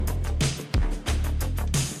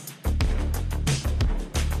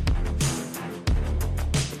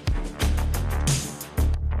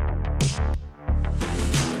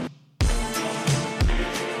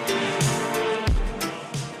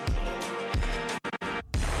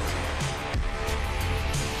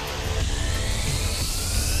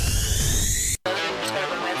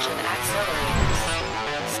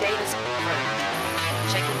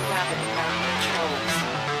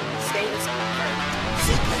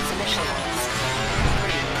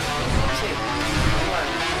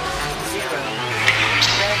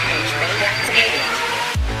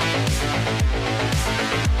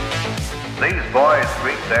These boys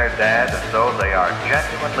greet their dad as though they are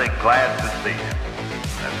genuinely glad to see him,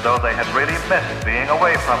 as though they had really missed being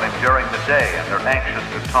away from him during the day and they're anxious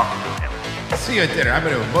to talk to him. See you at dinner. I'm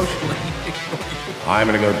going to emotionally ignore you.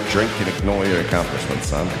 I'm going to go drink and ignore your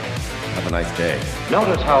accomplishments, son. Have a nice day.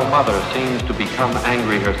 Notice how Mother seems to become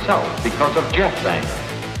angry herself because of Jeff's anger.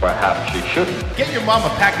 Perhaps she shouldn't. Get your mom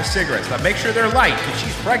a pack of cigarettes. Now make sure they're light because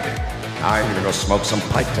she's pregnant. I'm going to go smoke some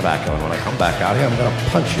pipe tobacco, and when I come back out here, I'm going to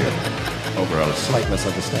punch you over a slight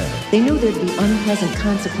misunderstanding. They knew there'd be unpleasant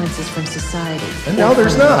consequences from society. And now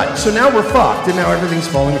there's not. So now we're fucked, and now everything's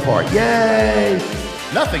falling apart. Yay!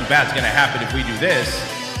 Nothing bad's going to happen if we do this.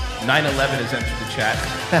 9/11 has entered the chat.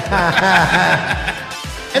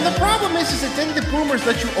 And the problem is that then the boomers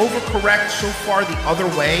let you overcorrect so far the other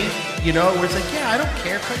way, you know, where it's like, yeah, I don't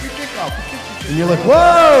care, cut your dick off. And you're like,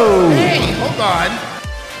 whoa! Hey, hold on.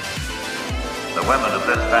 The women of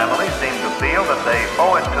this family seem to feel that they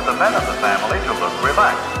owe it to the men of the family to look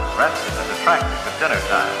relaxed, rested, and attractive at dinner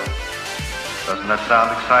time. Doesn't that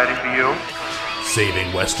sound exciting to you? Saving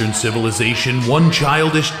Western civilization one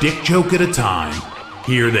childish dick joke at a time.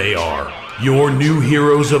 Here they are, your new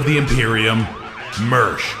heroes of the Imperium,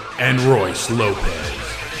 Mersh and Royce Lopez.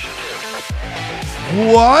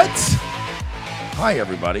 What? Hi,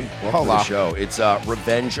 everybody. Welcome Hola. to the show. It's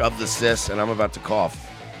Revenge of the Sis, and I'm about to cough.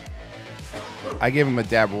 I gave him a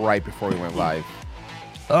dab right before we went live.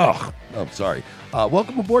 Oh, sorry.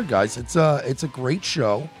 Welcome aboard, guys. It's a great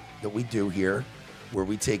show that we do here, where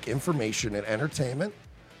we take information and entertainment,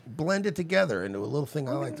 blend it together into a little thing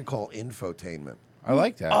I like to call infotainment. I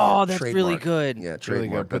like that. Oh, that's Trademark. really good. Yeah, It's really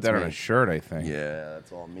trademark. good. Put That's that on me. a shirt, I think. Yeah,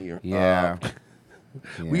 that's all me. Yeah.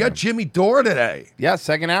 We got Jimmy Dore today. Yeah,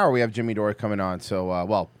 second hour. We have Jimmy Dore coming on.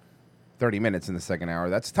 So, 30 minutes in the second hour.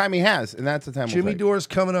 That's the time he has, and that's the time Jimmy we'll take. Dore's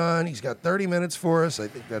coming on. He's got 30 minutes for us. I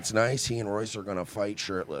think that's nice. He and Royce are going to fight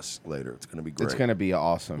shirtless later. It's going to be great. It's going to be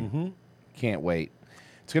awesome. Can't wait.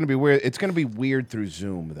 It's going to be weird. It's going to be weird through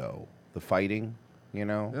Zoom, though. The fighting, you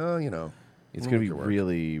know? Oh, you know. It's we'll going make to be it work.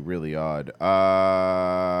 really, really odd.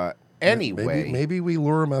 Anyway. Maybe we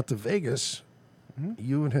lure him out to Vegas.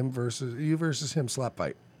 You versus him slap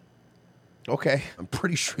fight. Okay. I'm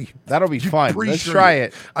pretty sure That'll be fun. pretty Let's sure try you-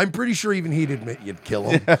 it. I'm pretty sure even he'd admit you'd kill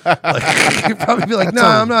him. Like, he'd probably be like, "No,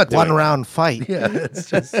 I'm not doing One it." round fight. Yeah, it's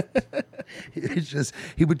just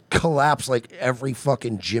he would collapse like every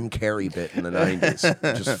fucking Jim Carrey bit in the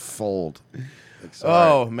 '90s, just fold. Like,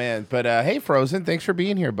 sorry. Oh, man. But, hey, Frozen, thanks for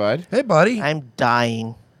being here, bud. Hey, buddy. I'm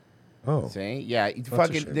dying. Oh, See? Yeah, a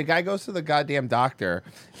fucking shame. the guy goes to the goddamn doctor,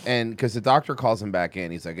 and because the doctor calls him back in,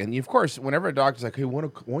 he's like, and of course, whenever a doctor's like, "Hey, I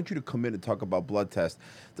want you to come in and talk about blood tests,"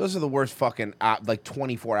 those are the worst fucking like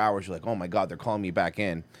 24 hours. You're like, oh my god, they're calling me back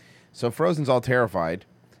in. So Frozen's all terrified,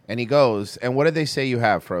 and he goes, and what did they say you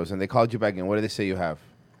have, Frozen? They called you back in. What did they say you have?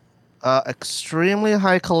 Extremely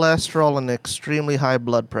high cholesterol and extremely high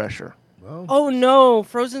blood pressure. Oh no,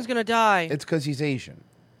 Frozen's gonna die. It's because he's Asian.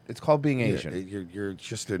 It's called being yeah, Asian. you're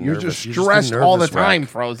just a You're nervous, just a stressed all the nervous wreck. time,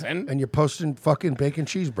 Frozen. and you're posting fucking bacon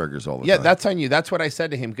cheeseburgers all the Yeah, time. that's on you. That's what I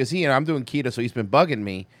said to him because I'm doing keto, so he's been bugging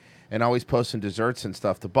me and always posting desserts and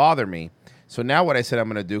stuff to bother me. So now what I said I'm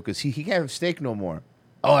going to do because he can't have steak no more.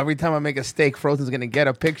 Oh, every time I make a steak, Frozen's going to get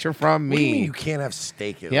a picture from me. What do you mean you can't have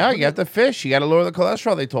steak? Yeah, you got the fish. You got to lower the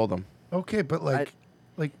cholesterol. They told him. Okay, but like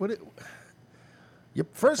what? Your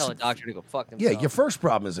first, Tell a doctor to go fuck yeah, himself. your first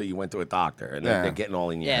problem is that you went to a doctor and Yeah. they're getting all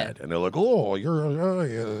in your Yeah. head, and they're like, "Oh, your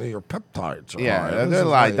peptides." Are Yeah, high. they're This is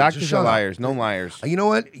lies. like- Doctors just are shut up. liars. No liars. You know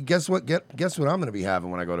what? Guess what? Guess what I'm going to be having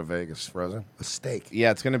when I go to Vegas, Frozen? A steak.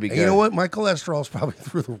 Yeah, it's going to be And good. you know what? My cholesterol's probably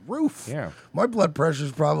through the roof. Yeah. My blood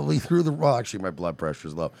pressure's probably through the. Well, actually, my blood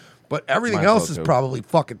pressure's low, but everything Mine's else low, is too. probably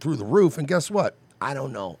fucking through the roof. And guess what? I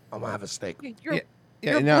don't know. I'm gonna have a steak. Your, Yeah,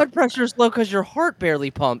 yeah, your no. blood pressure's low because your heart barely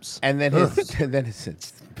pumps. And then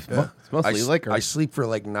it's mostly liquor. I sleep for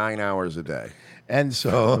like 9 hours a day. and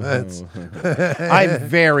So that's I'm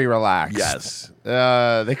very relaxed. yes.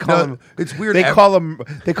 They call No, him. it's weird. They call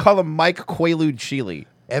him Mike Quaalude Sheely.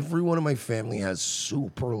 Everyone in my family has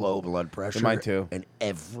super low blood pressure. Mine too. And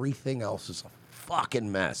everything else is a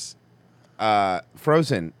fucking mess.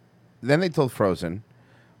 Frozen. Then they told Frozen.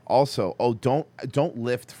 Also, don't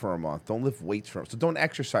lift for a month. Don't lift weights for a month. So don't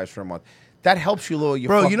exercise for a month. That helps you lower your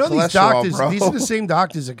Bro, fucking you know these cholesterol, doctors, bro. these are the same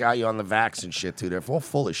doctors that got you on the vax and shit, too. They're all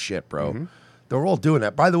full of shit, bro. Mm-hmm. They're all doing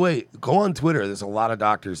that. By the way, go on Twitter. There's a lot of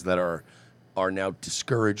doctors that are now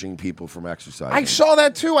discouraging people from exercising. I saw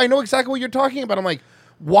that too. I know exactly what you're talking about. I'm like,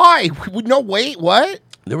 why? No, wait, what?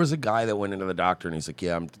 There was a guy that went into the doctor and he's like,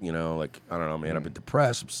 yeah, I'm, I don't know, man, I've been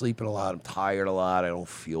depressed. I'm sleeping a lot. I'm tired a lot. I don't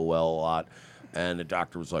feel well a lot. And the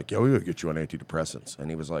doctor was like, "Yeah, we gotta get you on antidepressants." And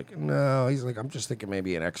he was like, "No." He's like, "I'm just thinking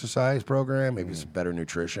maybe an exercise program, maybe some better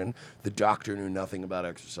nutrition." The doctor knew nothing about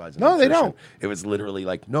exercise. And No, they nutrition. don't. It was literally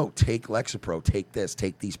like, "No, take Lexapro, take this,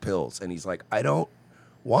 take these pills." And he's like, "I don't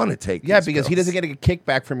want to take." Yeah, these because he pills." doesn't get a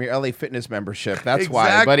kickback from your LA Fitness membership. That's why.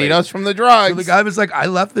 But Exactly. he does from the drugs. So the guy was like, I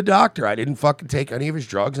left the doctor. I didn't fucking take any of his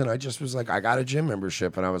drugs. And I just was like, I got a gym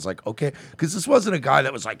membership. And I was like, okay. Because this wasn't a guy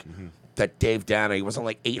that was like, that Dave Dana. He wasn't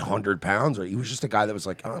like 800 pounds. Or he was just a guy that was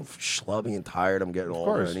like, oh, I'm schlubby and tired. I'm getting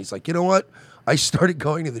older. course. And he's like, you know what? I started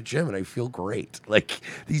going to the gym and I feel great. Like,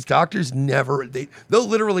 these doctors never, they'll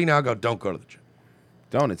literally now go, don't go to the gym.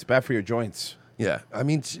 Don't. It's bad for your joints. Yeah. I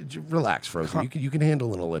mean, relax, Frozen. You can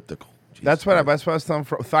handle an elliptical. That's what I was telling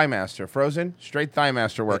Thigh Master. Frozen, straight Thigh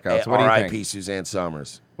Master workouts. What do you think? R.I.P. Suzanne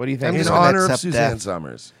Summers. What do you think? In honor of Suzanne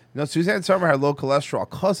Summers. No, Suzanne Summer had low cholesterol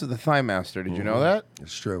because of the Thigh Master. Did you know that?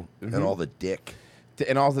 It's true. Mhm. And all the dick.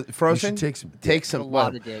 And all the Frozen. take some. Take some. A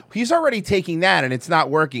lot of dick. He's already taking that, and it's not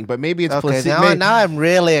working. But maybe it's Okay, placebo. now I'm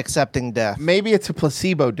really accepting death. Maybe it's a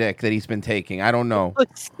placebo dick that he's been taking. I don't know.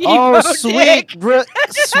 Oh, sweet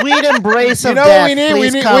embrace You of know death. what we need?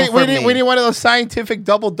 Please come for me. We need one of those scientific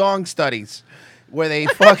double dong studies where they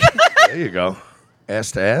fucking. There you go.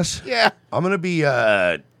 Ass to ass. Yeah. I'm gonna be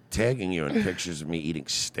tagging you in pictures of me eating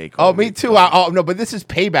steak. Oh, all me week. too. Oh no, but this is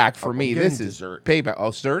payback for I'm me. getting This is dessert. payback. Oh,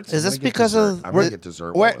 Zerts. Is this I'm gonna get because dessert. of I'm gonna get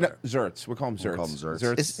dessert. What? while No, we're there. Zerts. We'll call them Zerts. We'll call them Zerts.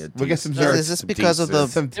 Zerts. Yeah, We'll get some desserts. Zerts. Is this Some because of the?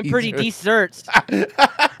 desserts. They're pretty desserts. desserts.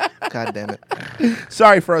 God damn it!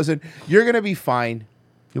 Sorry, Frozen. You're gonna be fine.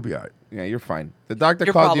 You'll be all right. Yeah, you're fine. The doctor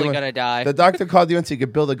You're called you. probably gonna die. The doctor called you and said you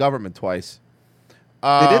could bill the government twice.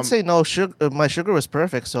 They did say no sugar. My sugar was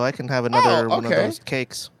perfect, so I can have another one of okay. those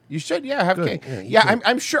cakes. You should, yeah, have Good. cake. Yeah, you Yeah, can.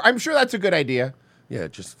 I'm sure that's a good idea. Yeah,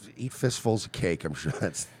 just eat fistfuls of cake. I'm sure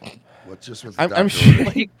that's what just was. I'm sure.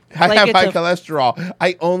 I have high cholesterol.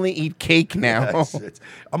 I only eat cake now.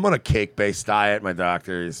 I'm on a cake-based diet. My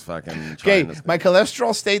doctor is fucking. Okay, trying to my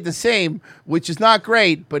cholesterol stayed the same, which is not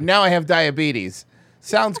great, but now I have diabetes.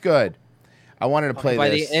 Sounds good. I wanted to play By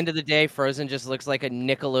this. the end of the day, Frozen just looks like a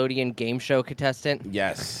Nickelodeon game show contestant.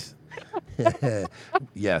 Yes.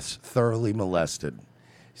 Yes, thoroughly molested.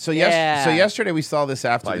 So Yeah. so yesterday we saw this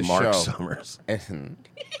after By the Mark show. Summers.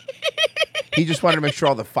 He just wanted to make sure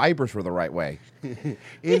all the fibers were the right way.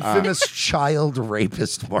 Infamous child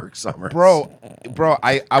rapist Mark Summers. Bro,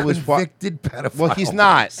 I was convicted pedophile. Well, he's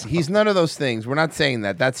not. He's none of those things. We're not saying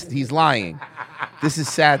that. He's lying. This is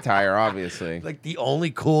satire, obviously. Like the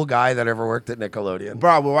only cool guy that ever worked at Nickelodeon.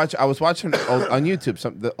 Bro, I was watching on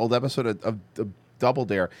YouTube the old episode of Double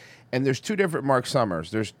Dare, and there's two different Mark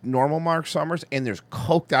Summers. There's normal Mark Summers, and there's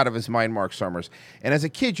coked out of his mind Mark Summers. And as a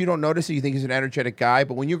kid, you don't notice it. You think he's an energetic guy,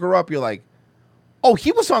 but when you grow up, you're like, oh,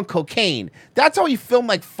 he was on cocaine. That's how he filmed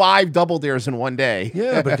like 5 Double Dares in one day.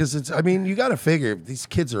 Yeah, because it's. I mean, you got to figure these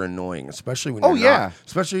kids are annoying, especially when. Oh, you're yeah. not,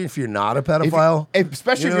 especially if you're not a pedophile.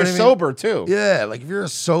 Especially You know if what you're I mean? sober too. Yeah, like if you're a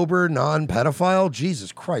sober non-pedophile,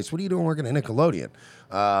 Jesus Christ, what are you doing working at Nickelodeon?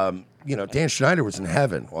 Dan Schneider was in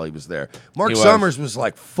heaven while he was there. Mark He was. Summers was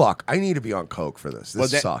like, "Fuck, I need to be on coke for this.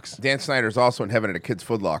 This Well, sucks." Dan Snyder's also in heaven at a kid's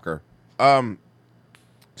Foot Locker.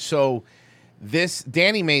 So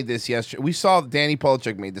Danny made this yesterday. We saw Danny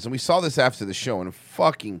Polachek made this, and we saw this after the show, and it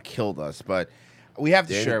fucking killed us. But we have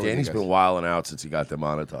to share it with Danny's you guys. been wilding out since he got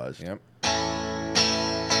demonetized. Yep.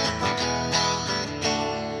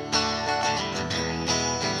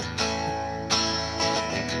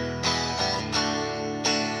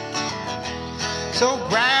 So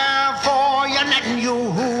grab for your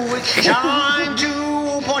Netanyahu, it's time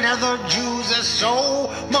to point out the Jews. There's so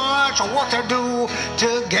much work to do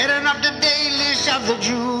to get an up-to-date list of the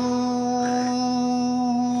Jews.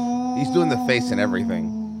 He's doing the face and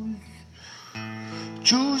everything.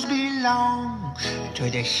 Jews belong to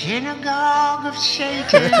the synagogue of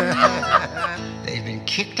Satan. They've been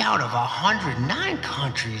kicked out of 109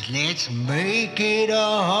 countries. Let's make it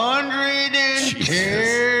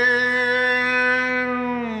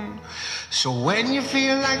 110. So when you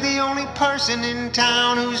feel like the only person in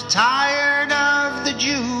town who's tired of the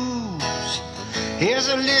Jews, here's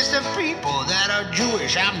a list of people that are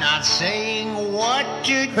Jewish. I'm not saying what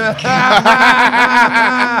to do.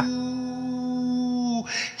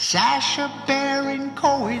 Sacha Baron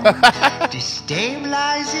Cohen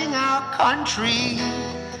destabilizing our country.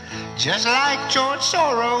 Just like George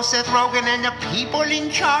Soros, Seth Rogen, and the people in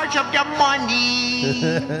charge of the money.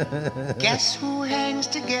 Guess who hangs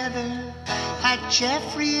together at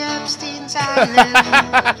Jeffrey Epstein's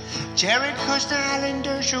island? Jared Kushner, Alan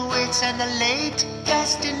Dershowitz, and the late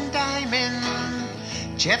Dustin Diamond.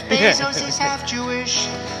 Jeff Bezos is half Jewish.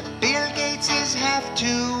 Bill Gates is half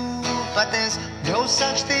too. But there's No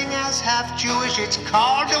such thing as half Jewish, it's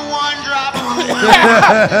called the one-drop rule. You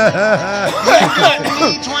don't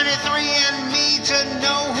need 23andMe to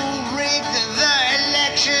know who rigged the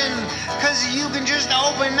election, cause you can just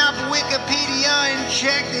open up Wikipedia and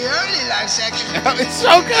check the early life section. It's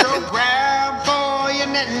so good. So grab for your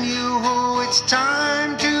Netanyahu, it's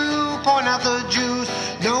time to point out the Jews.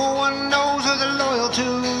 No one knows who they're loyal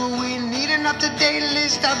to. We need an up-to-date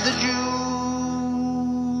list of the Jews.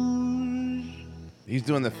 He's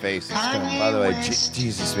doing the face. By the way,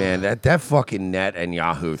 Jesus, man, that fucking Net and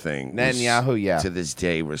Yahoo thing. Netanyahu, yeah. To this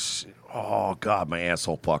day was, oh God, my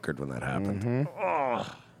asshole puckered when that happened.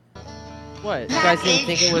 Oh. What? You guys didn't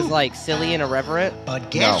think it was like silly and irreverent? But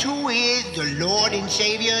guess who is the Lord and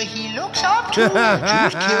Savior he looks up to?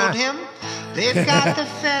 Jews killed him. They've got the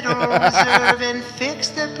Federal Reserve and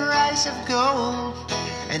fixed the price of gold.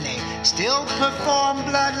 And they still perform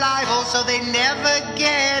blood libel so they never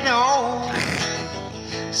get old.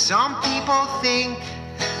 Some people think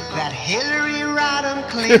that Hillary Rodham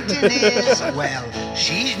Clinton is, well,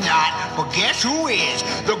 she's not, but guess who is?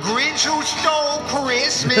 The Grinch who stole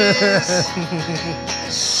Christmas.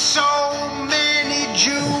 So many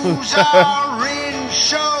Jews are in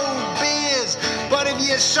showbiz, but if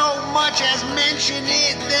you so much as mention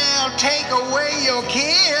it, they'll take away your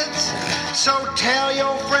kids. So tell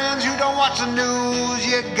your friends who don't watch the news,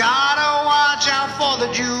 you gotta watch out for the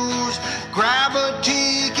Jews. Grab a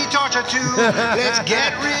tiki torch or two, let's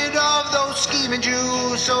get rid of those scheming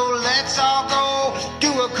Jews. So let's all go do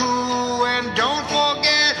a coup, and don't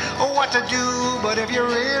forget what to do. But if you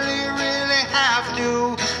really, really have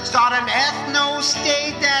to, start an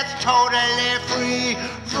ethno-state that's totally free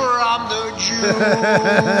from the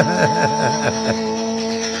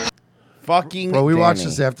Jews. Fucking Bro, we watched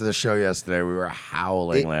Danny. this after the show yesterday. We were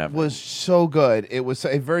howling It laughing. was so good. It was.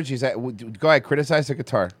 Hey, Virgie's. Go ahead. Criticize the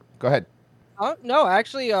guitar. Go ahead. No,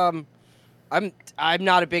 actually, I'm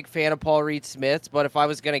not a big fan of Paul Reed Smith's, but if I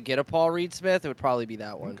was gonna get a Paul Reed Smith, it would probably be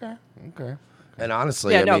that one. Okay. And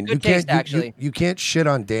honestly, Yeah, I no, mean, good you taste, can't actually. you can't shit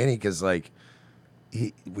on Danny because like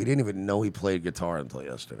we didn't even know he played guitar until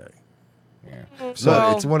yesterday. Yeah. So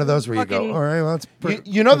Well, it's one of those where you go, all right, well, it's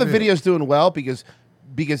You know the video's doing well because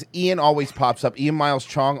Ian always pops up. Ian Miles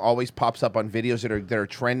Chong always pops up on videos that are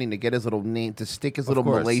trending to get his little name to stick his little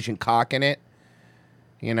course. Malaysian cock in it.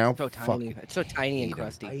 You know, So tiny. It's so tiny and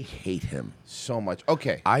crusty. I hate him so much.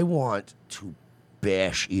 Okay, I want to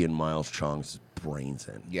bash Ian Miles Chong's brains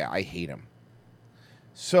in. Yeah, I hate him.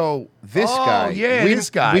 So this Oh, guy, yeah, we,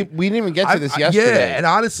 this guy. we didn't even get to this yesterday. Yeah, and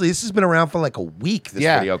honestly, this has been around for like a week. This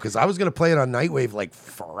Yeah. video because I was gonna play it on Nightwave like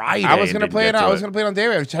Friday. I was and gonna didn't play it. get to I was gonna play it on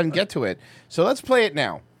Daywave. I just hadn't get to it. So let's play it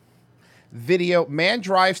now. Video: man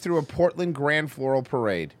drives through a Portland Grand Floral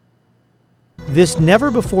Parade. This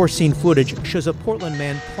never-before-seen footage shows a Portland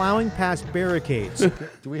man plowing past barricades.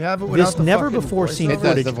 Do we have it without This the never-before-seen fucking voiceover?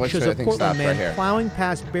 footage The voice shows I a think Portland stopped right man here. plowing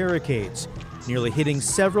past barricades, nearly hitting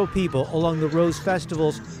several people along the Rose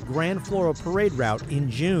Festival's Grand Floral Parade route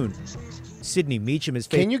in June. Sydney Meacham is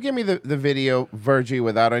Can you give me the video, Virgie,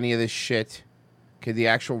 without any of this shit? Okay, the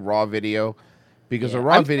actual raw video, because the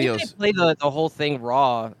raw I think videos. they play the whole thing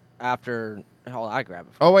raw after. Hold on, I grab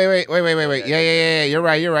it. Oh wait. Yeah. You're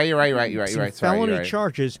right. Sorry, felony you're right.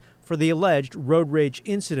 charges for the alleged road rage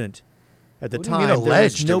incident. At the What do you time, mean there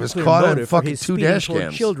alleged? was no It was clear caught on motive for fucking his 2 speeding dash toward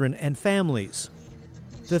cams. children and families.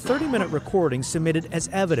 The 30-minute recording submitted as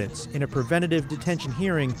evidence in a preventative detention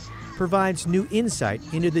hearing provides new insight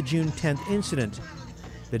into the June 10th incident.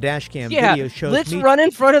 The dashcam video shows let's run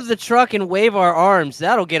in front of the truck and wave our arms.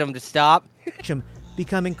 That'll get them to stop. Meacham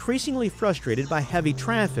become increasingly frustrated by heavy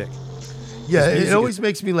traffic. Yeah, This it music always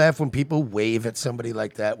makes me laugh when people wave at somebody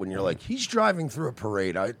like that when you're like, he's driving through a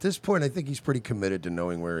parade. At this point, I think he's pretty committed to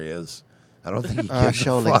knowing where he is. I don't think he gives a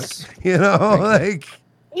show fuck. links. You know, like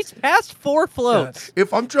He's past 4 floats.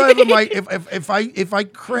 if I'm driving my if I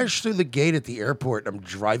crash through the gate at the airport and I'm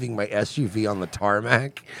driving my SUV on the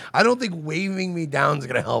tarmac, I don't think waving me down is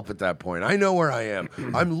gonna help at that point. I know where I am.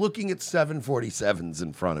 I'm looking at 747s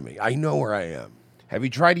in front of me. I know where I am. Have you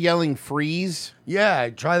tried yelling freeze? Yeah,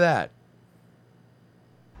 try that.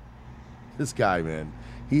 This guy, man.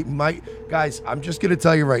 He might guys, I'm just gonna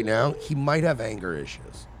tell you right now, he might have anger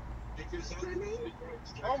issues.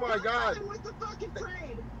 Oh my God!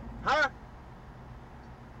 Huh?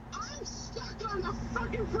 I'm stuck on the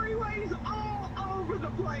fucking freeways all over the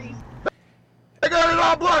place. I got it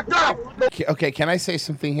all blocked up. Okay, can I say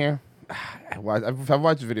something here? I've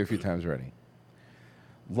watched the video a few times already.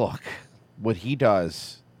 Look, what he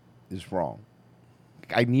does is wrong.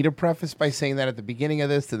 I need to preface by saying that at the beginning of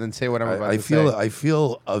this, to then say what I'm about to say. I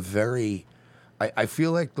feel a very I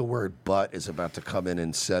feel like the word butt is about to come in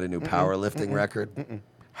and set a new powerlifting record.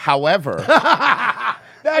 However,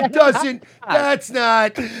 that doesn't. That's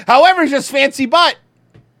not. However, just fancy butt.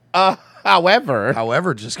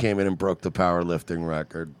 However, just came in and broke the powerlifting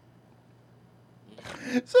record.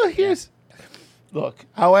 So look.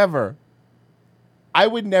 However, I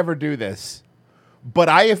would never do this, but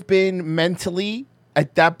I have been mentally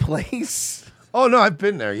at that place. Oh no, I've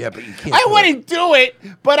been there. Yeah, but you can't. I wouldn't do it,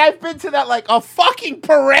 but I've been to that like a fucking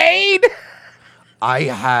parade. I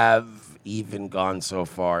have even gone so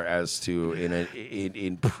far as to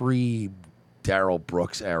in pre Daryl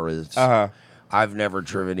Brooks eras. I've never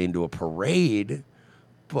driven into a parade,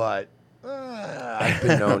 but I've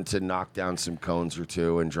been known to knock down some cones or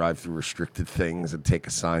two and drive through restricted things and take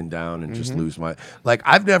a sign down and just lose my... Like,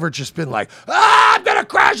 I've never just been like, I'm going to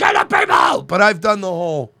crash into people! But I've done the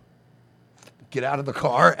whole get out of the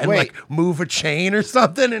car and, like, move a chain or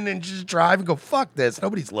something and then just drive and go, fuck this.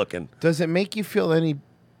 Nobody's looking. Does it make you feel any...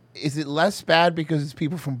 Is it less bad because it's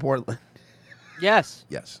people from Portland? Yes.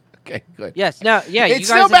 Yes. Okay, good. Yes. Now, yeah, It's you guys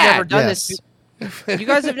still have bad. never done Yes. this. You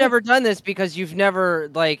guys have never done this because you've never,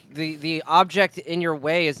 like, the object in your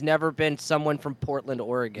way has never been someone from Portland,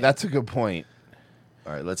 Oregon. That's a good point.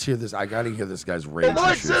 All right, let's hear this. I got to hear this guy's rage The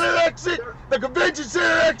Light issues. Center exit, the Convention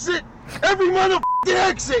Center exit, every motherfucking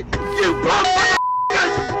exit. You pump my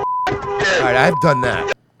All right, I've done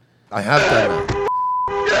that. I have done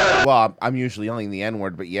that. Well, I'm usually yelling the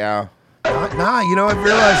N-word, but yeah. Nah, you know, I've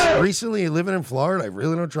realized recently living in Florida, I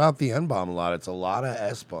really don't drop the N-bomb a lot. It's a lot of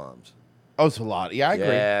S-bombs. Oh, it's a lot. Yeah, I agree.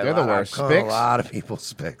 Yeah, They're the worst. A Spicks? lot of people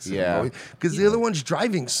spicks. Yeah. Because the other one's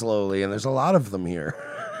driving slowly, and there's a lot of them here.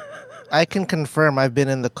 I can confirm I've been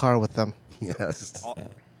in the car with them. Yes.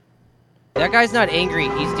 That guy's not angry.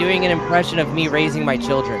 He's doing an impression of me raising my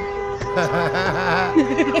children.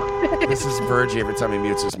 This is Virgie every time he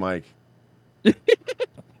mutes his mic.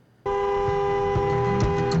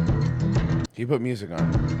 You put music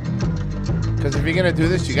on. Because if you're going to do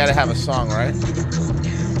this, you got to have a song, right?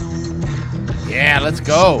 Yeah, let's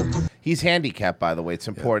go. He's handicapped, by the way. It's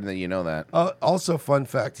important that you know that. Also, fun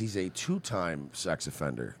fact, he's a 2-time sex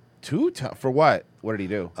offender. 2-time? For what? What did he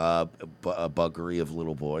do? A buggery of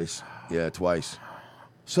little boys. Yeah, twice.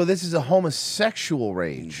 So this is a homosexual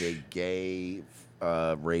rage. He's a gay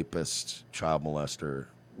rapist, child molester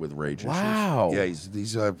with rage Wow.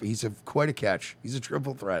 issues. Yeah, he's quite a catch. He's a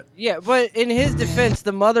triple threat. Yeah, but in his defense,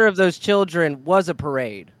 the mother of those children was a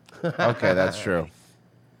parade. Okay, that's true.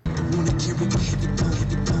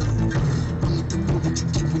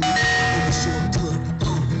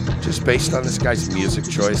 Just based on this guy's music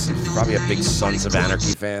choice, he's probably a big Sons of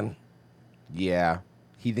Anarchy fan. Yeah.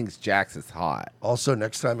 He thinks Jax is hot. Also,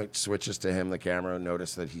 next time it switches to him, the camera,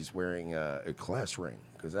 notice that he's wearing a class ring,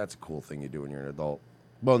 because that's a cool thing you do when you're an adult.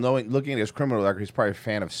 Well, looking at his criminal record, he's probably a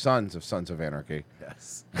fan of Sons of Anarchy.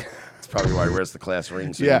 Yes. That's probably why he wears the class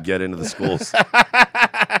ring, so Yeah. he can get into the schools.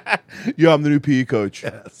 Yeah, I'm the new PE coach.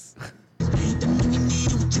 Yes.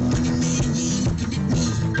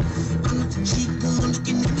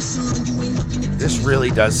 This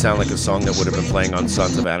really does sound like a song that would have been playing on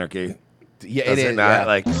Sons of Anarchy. Yeah, Does it is. not? Yeah.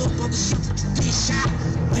 Like,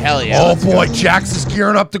 hell yeah. oh let's boy, go. Jax is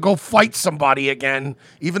gearing up to go fight somebody again.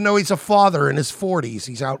 Even though he's a father in his 40s,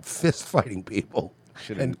 he's out fist fighting people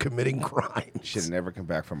and committing crimes. Should have never come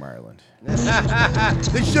back from Ireland.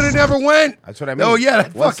 They should have never went. That's what I mean. Oh yeah,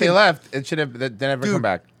 that Once fucking they left, it should have. They never Dude, come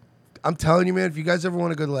back. I'm telling you, man, if you guys ever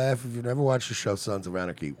want a good laugh, if you've never watched the show Sons of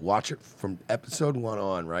Anarchy, watch it from episode 1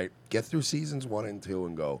 on, right? Get through seasons 1 and 2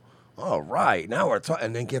 and go, all right, now we're talking,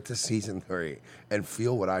 and then get to season 3 and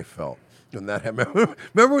feel what I felt. And that remember,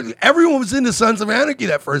 everyone was into Sons of Anarchy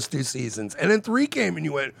that first 2 seasons, and then 3 came and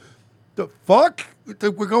you went, the fuck?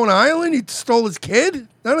 We're going to Ireland? He stole his kid?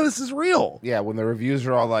 None of this is real. Yeah, when the reviews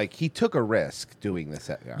are all like, he took a risk doing this.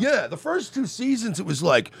 Yeah, the first 2 seasons, it was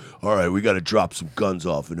like, all right, we got to drop some guns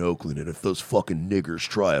off in Oakland, and if those fucking niggers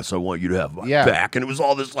try us, I want you to have my back. And it was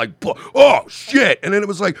all this like, oh, shit. And then it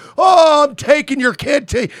was like, oh, I'm taking your kid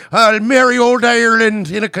to merry old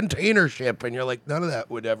Ireland in a container ship. And you're like, none of that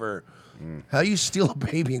would ever... How do you steal a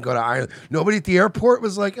baby and go to Ireland? Nobody at the airport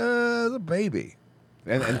was like, it's a baby.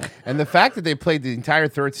 And the fact that they played the entire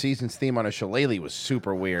 3rd season's theme on a shillelagh was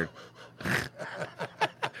super weird.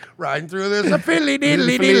 Riding through this, a fiddly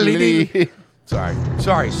diddly diddly dee.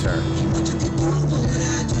 Sorry, sir.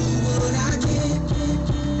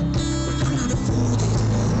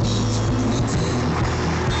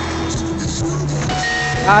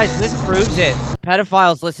 Guys, this proves it.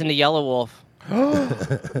 Pedophiles listen to Yellow Wolf.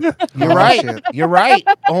 You're right. You're right.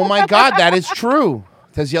 Oh my God, that is true.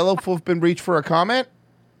 Has Yellow Wolf been reached for a comment?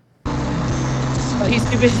 He's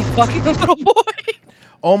too busy fucking the little boy.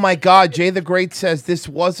 Oh my God, Jay the Great says this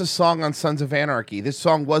was a song on Sons of Anarchy. This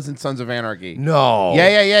song was in Sons of Anarchy. No.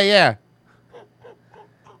 Yeah.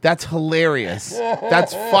 That's hilarious.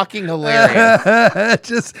 That's fucking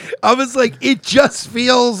hilarious. I was like, it just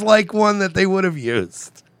feels like one that they would have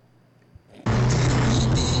used.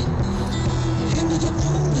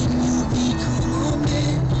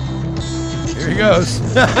 Here he goes.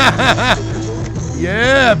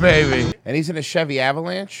 Yeah, baby. And he's in a Chevy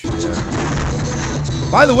Avalanche.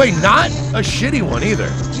 By the way, not a shitty one either.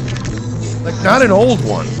 Like, not an old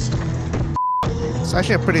one. It's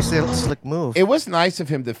actually a pretty slick move. It was nice of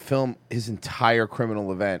him to film his entire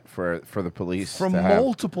criminal event for the police From to have.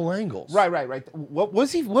 multiple angles. Right. What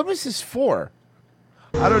was this for?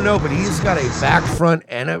 I don't know, but he's got a back, front,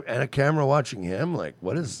 and a camera watching him. Like,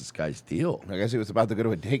 what is this guy's deal? I guess he was about to go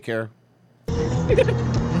to a daycare.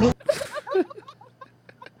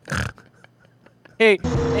 Hey,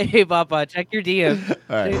 Papa, check your DM.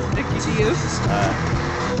 All right. Check your DM.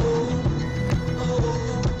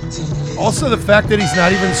 Also, the fact that he's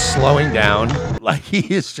not even slowing down. Like, he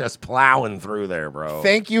is just plowing through there, bro.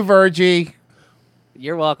 Thank you, Virgie.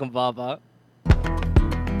 You're welcome, Papa.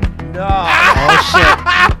 No.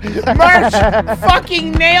 Oh, shit. Merch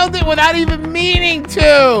fucking nailed it without even meaning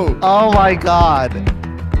to. Oh, my God.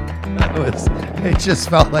 It just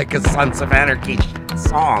felt like a Sons of Anarchy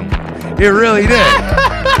song. It really did.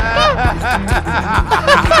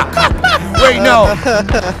 Wait, no.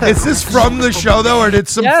 Is this from the show, though, or did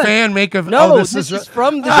some fan make a... No, oh, this is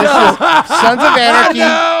from the show. Sons of Anarchy,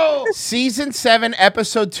 No. Season 7,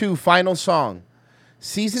 Episode 2, final song.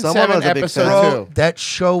 Season Someone 7, was a big Episode fan. 2. That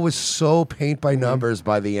show was so paint by numbers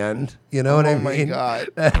by the end. You know what I mean? Oh, my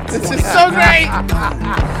God. This is so great.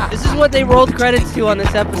 This is what they rolled credits to on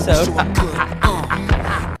this episode.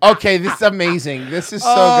 Okay, this is amazing. This is so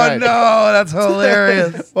Oh, good. no, that's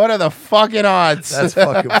hilarious. What are the fucking odds? That's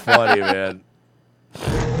fucking funny, man.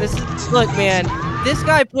 Look, man, this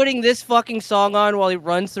guy putting this fucking song on while he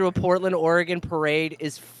runs through a Portland, Oregon parade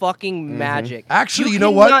is fucking magic. Actually, you know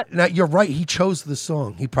what? Now, you're right. He chose the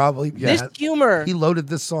song. He probably... This humor... He loaded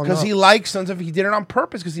this song Because up. he likes Sons of... He did it on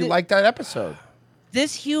purpose because he liked that episode.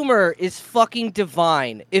 This humor is fucking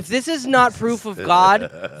divine. If this is not proof of God,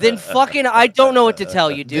 then fucking I don't know what to tell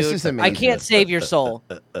you, dude. This is I amazing. can't save your soul.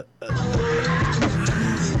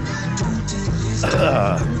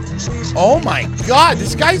 Oh my God,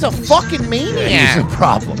 this guy's a fucking maniac. He's a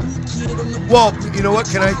problem. Well, you know what?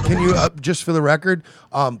 Can you just for the record,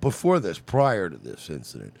 before this, prior to this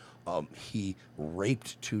incident, he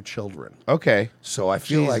raped 2 children. Okay. So I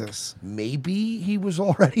feel Jesus. like maybe he was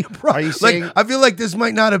already a problem. Are you Like, saying- I feel like this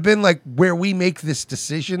might not have been like where we make this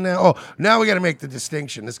decision now. Oh, now we got to make the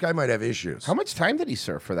distinction. This guy might have issues. How much time did he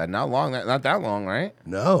serve for that? Not long. Not that long, right?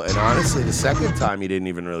 No, and honestly, the second time he didn't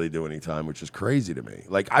even really do any time, which is crazy to me.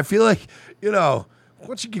 Like, I feel like, you know,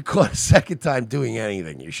 once you get caught a second time doing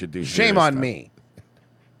anything, you should do. Shame serious on time. me.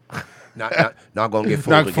 Not gonna get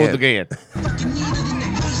fooled Not fooled again.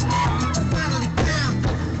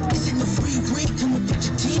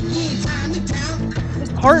 His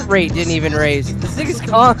heart rate didn't even raise. This thing is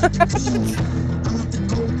gone.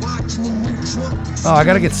 Oh, I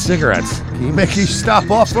gotta get cigarettes. Can you make you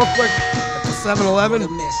stop off real quick at the 7-Eleven?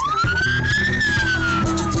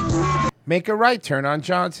 Make a right turn on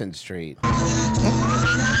Johnson Street.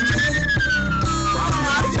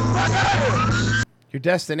 Your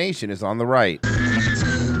destination is on the right.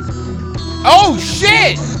 Oh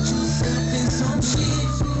shit!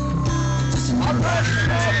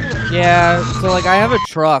 Yeah, so like I have a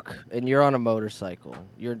truck and you're on a motorcycle.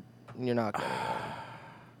 You're not gonna.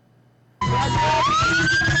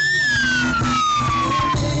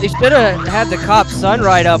 They should have had the cop's son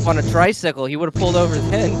ride up on a tricycle. He would have pulled over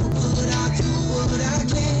then.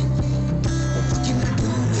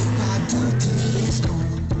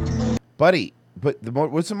 Buddy, but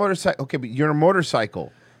what's the motorcycle? Okay, but you're a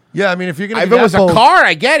motorcycle. Yeah, I mean, if you're gonna, If it was a car,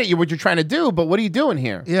 I get it. What you're trying to do, but what are you doing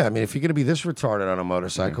here? Yeah, I mean, if you're gonna be this retarded on a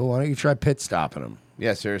motorcycle, why don't you try pit stopping him?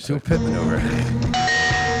 Yeah, seriously. Do a pit maneuver.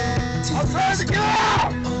 I'm trying to get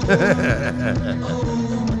out!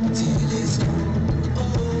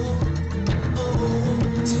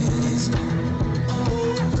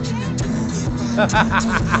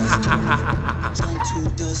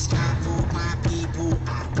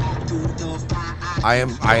 I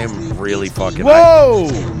am really fucking. Whoa!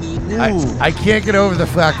 I can't get over the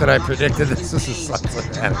fact that I predicted this is a Sons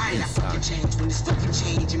of Anarchy song.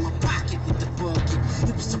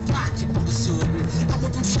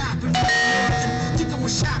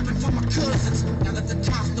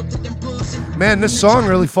 Man, this song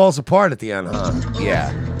really falls apart at the end, huh?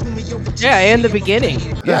 Yeah. Yeah, and the beginning.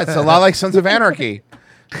 Yeah, it's a lot like Sons of Anarchy.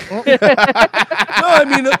 No, I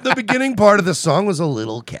mean the beginning part of the song was a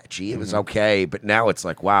little catchy. It was okay, but now it's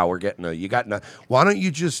like, wow, we're getting a. You got no. Why don't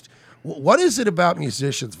you just? What is it about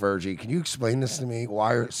musicians, Virgie? Can you explain this to me?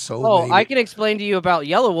 Why are so? Oh, many... I can explain to you about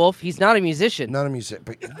Yellow Wolf. He's not a musician. Not a musician.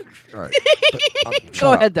 But, all right.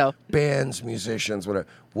 Go ahead, though. Bands, musicians, whatever.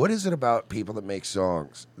 What is it about people that make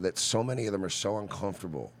songs that so many of them are so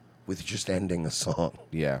uncomfortable with just ending a song?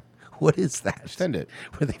 Yeah. What is that? Send it.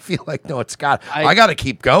 Where they feel like, no, it's got. I got to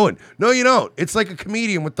keep going. No, you don't. It's like a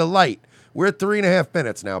comedian with the light. We're at 3.5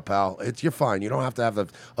 minutes now, pal. You're fine. You don't have to have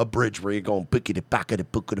a bridge where you're going bickity backity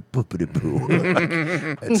bookity boopity boo.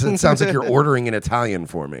 It sounds like you're ordering in Italian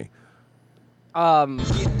for me.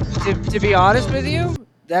 To be honest with you,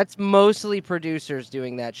 that's mostly producers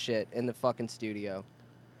doing that shit in the fucking studio.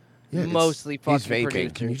 Yeah, mostly fucking vaping.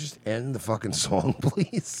 producers. Can you just end the fucking song,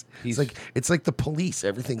 please? It's like the police.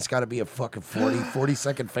 Everything's got to be a fucking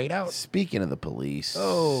 40-second fade out. Speaking of the police.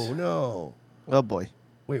 Oh no. Oh boy.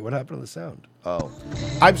 Wait, what happened to the sound? Oh.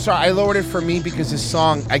 I'm sorry, I lowered it for me because this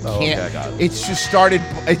song, I can't. Okay, I got it. It's just started.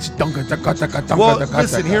 It's dunka dunka dunka dunka. Well, dunka,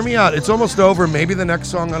 listen, dunka. hear me out. It's almost over. Maybe the next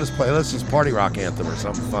song on his playlist is Party Rock Anthem or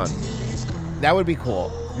something fun. That would be cool.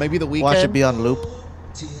 Maybe the weekend. Watch it be on loop.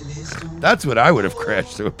 That's what I would have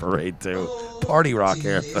crashed to a parade to. Party Rock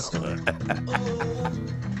Anthem.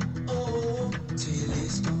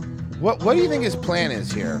 What do you think his plan is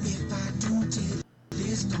here?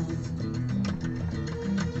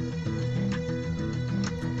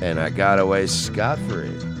 And I got away scot-free.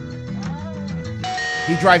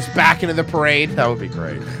 He drives back into the parade. That would be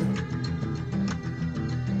great.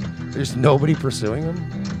 There's nobody pursuing him?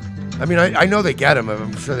 I mean, I know they get him.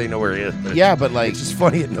 I'm sure they know where he is. Yeah, but like... It's just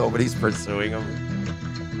funny that nobody's pursuing him.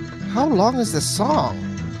 How long is this song?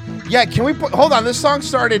 Yeah, can we put... Hold on, this song's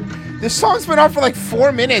been on for like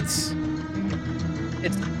 4 minutes.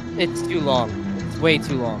 It's too long. It's way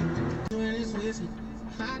too long.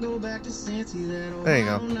 There you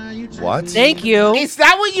go. What? Thank you. Is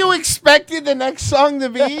that what you expected the next song to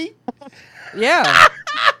be? Yeah.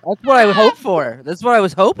 That's what I hoped for. That's what I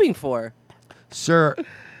was hoping for. Sir,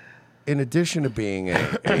 in addition to being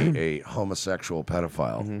a homosexual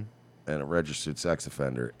pedophile and a registered sex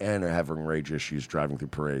offender and having rage issues driving through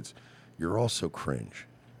parades, you're also cringe.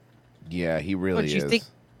 Yeah, he really Do is.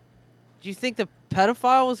 you think the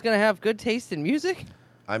pedophile was going to have good taste in music?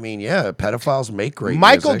 I mean, yeah, pedophiles make great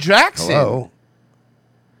Michael music. Jackson. Hello.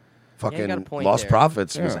 Yeah, you got a Fucking point Lost there.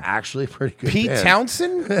 Prophets was Yeah. actually a pretty good Pete band.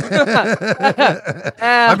 Townsend? I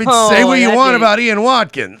mean, say what you want about Ian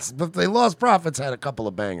Watkins, but the Lost Prophets had a couple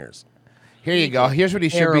of bangers. Here you go. Here's what he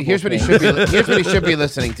should be. Terrible Here's what he thing. should be. Here's what he should be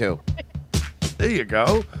listening to. There you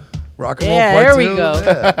go. Rock and Yeah, roll part there we 2. go.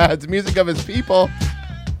 Yeah. It's music of his people.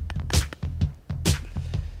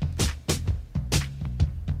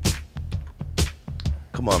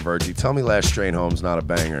 Come on, Virgie. Tell me Last Train Home's not a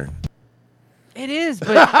banger. It is,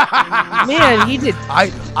 but man, he did. I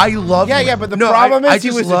love. Yeah, but the No, problem I is he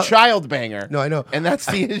just was love- a child banger. No, I know. And that's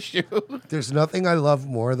the issue. There's nothing I love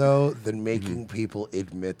more though than making people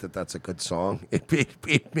admit that that's a good song.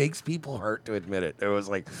 It makes people hurt to admit it. It was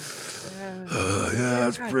like, yeah,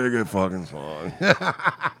 that's a pretty good fucking song.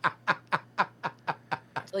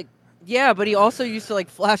 Like, yeah, but he also used to like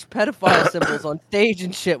flash pedophile symbols on stage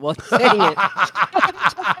and shit while he's saying it.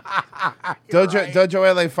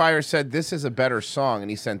 Dojo LA Fire said this is a better song, and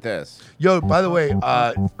he sent this. Yo, by the way,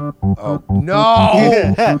 oh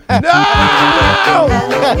no, no,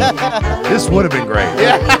 this would have been great.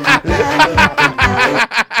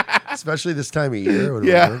 Especially this time of year. It would've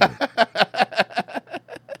been perfect.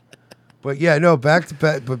 But yeah, no. Back to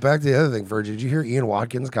the other thing, Virgil. Did you hear Ian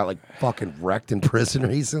Watkins got like fucking wrecked in prison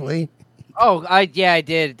recently? Oh, I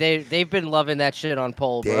did. They've been loving that shit on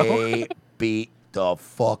Pole, bro. They beat the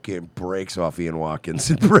fucking brakes off Ian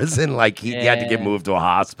Watkins in prison. Like he had to get Yeah. moved to a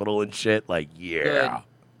hospital and shit. Like yeah.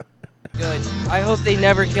 Good. I hope they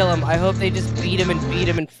never kill him. I hope they just beat him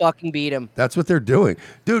and fucking beat him. That's what they're doing.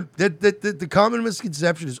 Dude, the common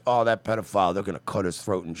misconception is, oh, that pedophile, they're going to cut his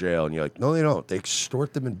throat in jail. And you're like, no, they don't. They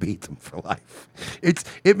extort them and beat them for life.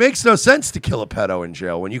 It makes no sense to kill a pedo in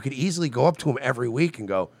jail when you could easily go up to him every week and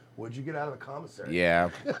go, what'd you get out of the commissary? Yeah.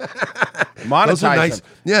 Those are Monetize nice. them.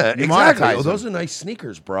 Yeah, You exactly. monetize Oh, those them. are nice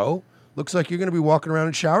sneakers, bro. Looks like you're going to be walking around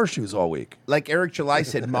in shower shoes all week. Like Eric July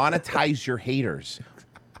said, monetize your haters.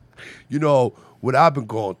 You know, what I've been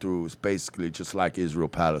going through is basically just like Israel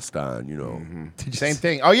Palestine, you know. Same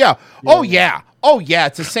thing. Oh yeah. Oh yeah. Oh yeah.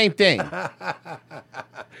 It's the same thing. And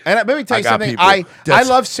let me tell I you got something. people. I That's-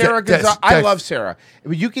 love Sarah that's- Gonzalez. I that's- love Sarah.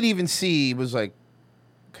 But you could even see he was like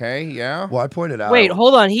Okay, yeah. Well, I pointed out. Wait,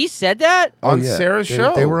 hold on. He said that? On Sarah's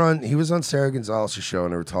show. They were on. He was on Sarah Gonzalez's show,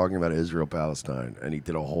 and they were talking about Israel Palestine, and he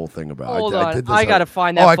did a whole thing about. Hold I on. did this I gotta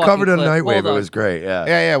find that Oh, I fucking covered it on clip. Nightwave. Hold It on. was great. Yeah.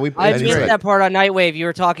 Yeah. We. I missed that part on Nightwave. You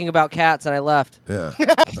were talking about cats, and I left. Yeah,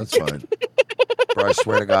 that's fine. Bro, I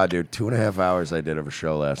swear to God, dude, 2.5 hours I did of a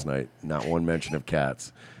show last night. Not one mention of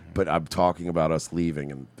cats. But I'm talking about us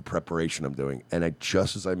leaving and the preparation I'm doing. And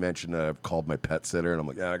just as I mentioned that, I've called my pet sitter, and I'm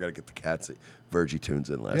like, I got to get the cats. Virgie tunes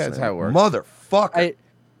in last night. Yeah, that's how it works. Motherfucker.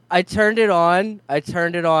 I turned it on.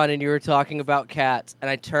 And you were talking about cats. And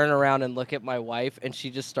I turn around and look at my wife, and she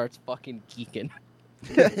just starts fucking geeking.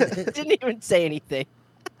 Didn't even say anything.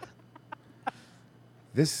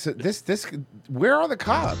 This. Where are the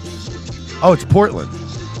cops? Oh, it's Portland.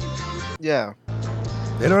 Yeah.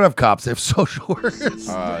 They don't have cops. They have social workers.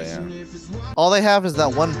 Oh, yeah. All they have is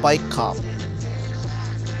that one bike cop.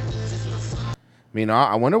 I mean,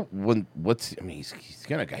 I wonder what's. I mean, he's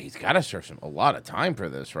got to serve a lot of time for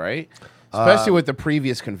this, right? Especially with the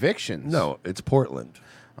previous convictions. No, it's Portland.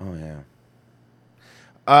 Oh yeah.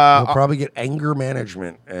 He'll probably get anger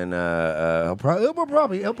management, and he'll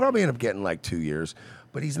probably end up getting like 2 years.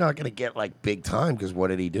 But he's not going to get like big time because what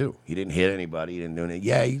did he do? He didn't hit anybody. He didn't do anything.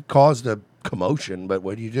 Yeah, he caused a commotion, but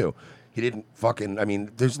what do you do? He didn't fucking. I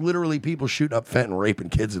mean, there's literally people shooting up Fenton, raping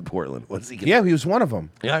kids in Portland. What's he? Yeah, he was one of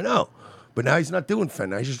them. Yeah, I know. But now he's not doing Fenton.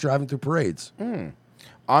 Now he's just driving through parades.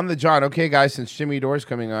 On the John. Okay, guys, since Jimmy Dore's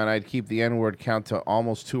coming on, I'd keep the N-word count to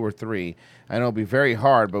almost 2 or 3. I know it'll be very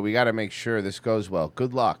hard, but we got to make sure this goes well.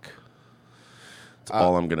 Good luck. That's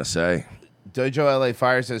all I'm gonna say. Dojo LA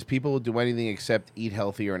Fire says people will do anything except eat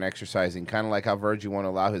healthier and exercising, kind of like how Virgie won't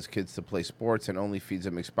allow his kids to play sports and only feeds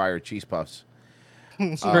them expired cheese puffs.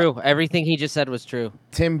 It's true. Everything he just said was true.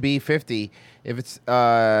 Tim B50, if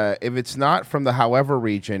it's not from the however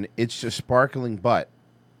region, it's just sparkling butt.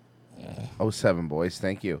 07 boys,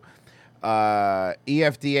 thank you.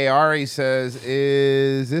 EFDARE says,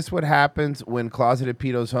 is this what happens when closeted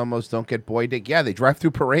pedos homos don't get boy dick? Yeah, they drive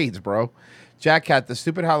through parades, bro. Jack Cat, the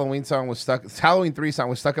stupid Halloween song was stuck. Halloween 3 song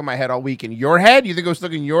was stuck in my head all week. In your head? You think it was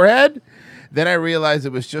stuck in your head? Then I realized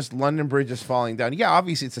it was just London Bridges falling down. Yeah,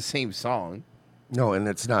 obviously it's the same song. No, and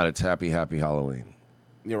it's not. It's Happy Happy Halloween.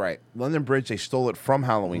 You're right. London Bridge, they stole it from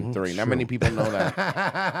Halloween 3. Not many people know that.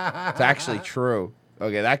 It's actually true.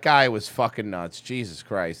 Okay, that guy was fucking nuts. Jesus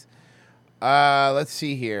Christ. Let's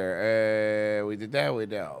see here. We did that. We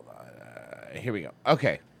did. Here we go.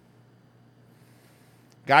 Okay.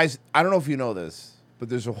 Guys, I don't know if you know this, but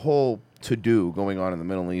there's a whole to-do going on in the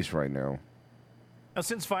Middle East right now. Now,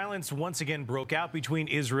 since violence once again broke out between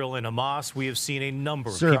Israel and Hamas, we have seen a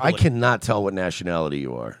number of Sir, people... I cannot tell what nationality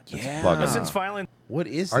you are. Yeah. Since violence... What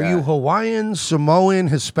is Are that? you Hawaiian, Samoan,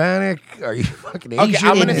 Hispanic? Are you fucking Asian? Okay,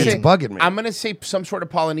 I'm gonna It's say bugging me. I'm gonna say some sort of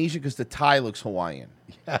Polynesian because the tie looks Hawaiian.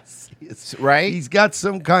 Yes, it's, right. He's got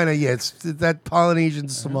some kind of it's that Polynesian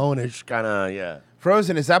Samoanish kind of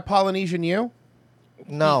Frozen, is that Polynesian you?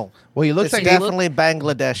 No. Well, he looks It's like definitely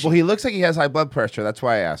Bangladesh. Well, he looks like he has high blood pressure. That's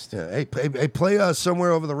why I asked. Yeah, hey, play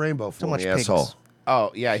Somewhere Over the Rainbow for Too me, much asshole. pigs.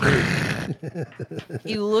 Oh yeah.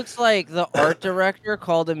 He looks like the art director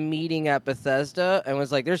called a meeting at Bethesda and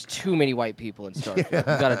was like, "There's too many white people in Starfield.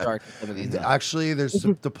 You got to darken some of these out." Actually, there's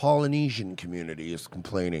the Polynesian community is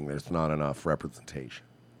complaining there's not enough representation.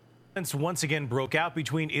 Violence once again broke out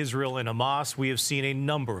between Israel and Hamas. We have seen a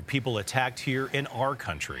number of people attacked here in our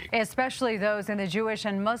country. Especially those in the Jewish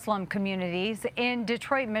and Muslim communities. In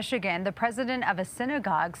Detroit, Michigan, the president of a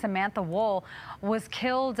synagogue, Samantha Wohl, was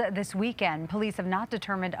killed this weekend. Police have not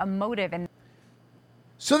determined a motive.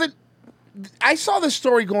 So that I saw this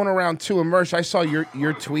story going around too, and Mersh, I saw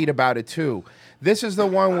your tweet about it too. This is the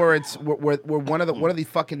one where it's where one of the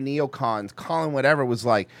fucking neocons, Colin whatever, was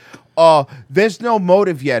like, there's no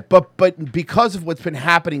motive yet, but because of what's been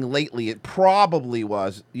happening lately, it probably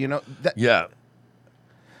was. Yeah.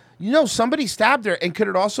 Somebody stabbed her, and could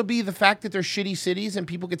it also be the fact that they're shitty cities and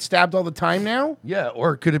people get stabbed all the time now? Yeah,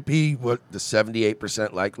 or could it be the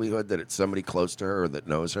 78% likelihood that it's somebody close to her or that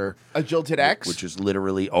knows her? A jilted ex? Which is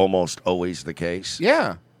literally almost always the case.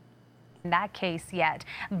 Yeah. In that case yet,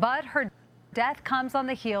 but her death comes on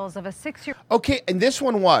the heels of a 6-year-old. Okay, and this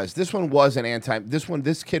kid was an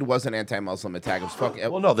anti-Muslim attack. It was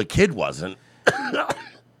fucking. Well, no, the kid wasn't. Well,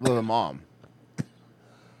 the mom.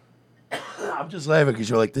 I'm just laughing because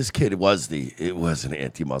you're like, this kid was an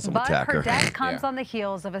anti-Muslim But attacker. her death comes on the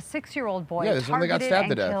heels of a 6-year-old boy Yeah, this one they got targeted stabbed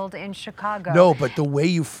to and death. killed in Chicago. No, but the way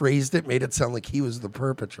you phrased it made it sound like he was the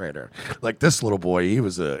perpetrator. Like this little boy, he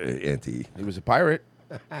was He was a pirate.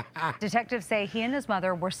 Detectives say he and his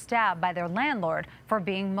mother were stabbed by their landlord for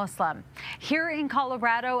being Muslim. Here in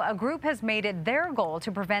Colorado, a group has made it their goal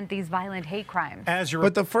to prevent these violent hate crimes.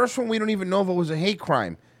 But the first one, we don't even know if it was a hate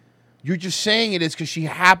crime. You're just saying it is because she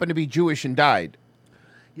happened to be Jewish and died.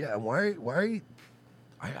 Yeah, why are you...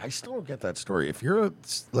 I still don't get that story. If you're a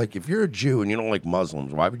Jew and you don't like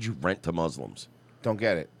Muslims, why would you rent to Muslims? Don't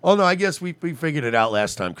get it. Oh no, I guess we figured it out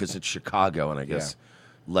last time because it's Chicago, and I guess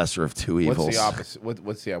lesser of two evils. What's the opposite?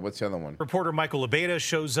 What's the other one? Reporter Michael Abeda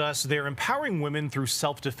shows us they're empowering women through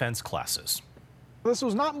self-defense classes. This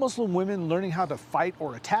was not Muslim women learning how to fight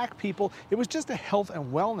or attack people. It was just a health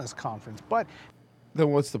and wellness conference. But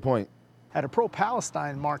then what's the point? At a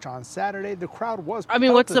pro-Palestine march on Saturday, the crowd was... I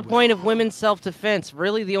mean, what's the point of women's self-defense?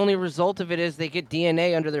 Really, the only result of it is they get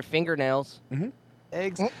DNA under their fingernails. Mm-hmm.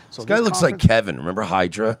 Eggs. So This guy looks like Kevin. Remember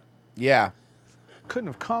Hydra? Yeah. Couldn't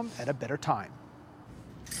have come at a better time.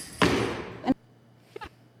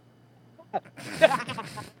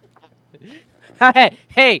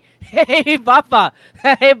 Hey, Bappa.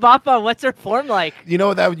 Hey, Bappa, what's her form like? You know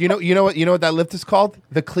what that lift is called?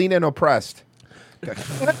 The clean and oppressed. Guys,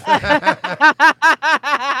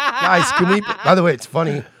 can we... By the way, it's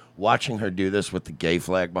funny watching her do this with the gay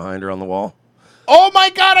flag behind her on the wall. Oh my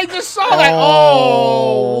God, I just saw that.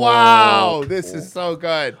 Oh, wow. This is so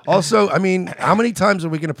good. Also, I mean, how many times are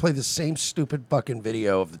we going to play the same stupid fucking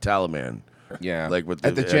video of the Taliban? Yeah. Like with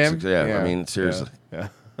At the gym? Yeah, I mean, seriously. Yeah.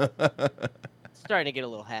 Starting to get a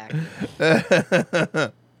little hacked.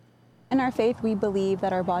 In our faith, we believe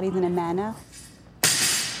that our body's in a manna,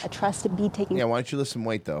 a trust to be taken Yeah, why don't you lose some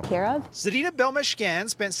weight, though? care of. Zadina Belmeshkan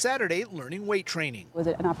spent Saturday learning weight training. Was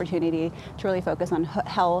it an opportunity to really focus on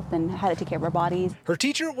health and how to take care of our bodies? Her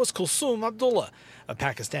teacher was Kulsum Abdullah, a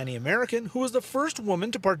Pakistani-American who was the first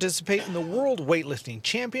woman to participate in the World Weightlifting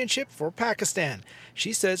Championship for Pakistan.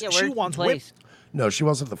 She says she wants weight. No, she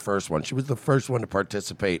wasn't the first one. She was the first one to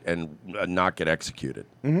participate and not get executed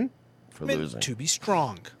for losing. To be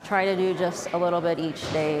strong. Try to do just a little bit each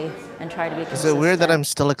day and try to be Is consistent. it weird that I'm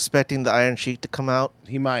still expecting the Iron Sheik to come out?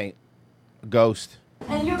 He might. Ghost.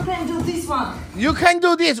 And you can do this one. You can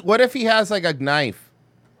do this. What if he has like a knife?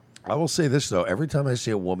 I will say this though: every time I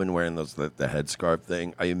see a woman wearing the headscarf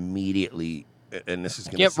thing, I immediately, and this is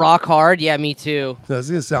gonna Get rock hard? Yeah, me too. This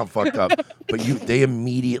is gonna sound fucked up, but they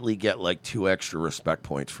immediately get like 2 extra respect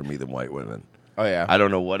points from me than white women. Oh yeah. I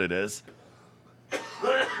don't know what it is.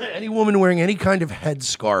 Any woman wearing any kind of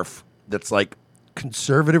headscarf that's like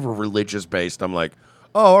conservative or religious based, I'm like,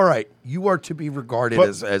 oh, all right, you are to be regarded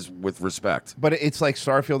as with respect. But it's like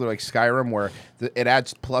Starfield or like Skyrim where it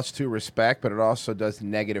adds +2 respect, but it also does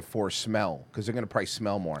 -4 smell because they're going to probably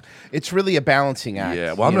smell more. It's really a balancing act.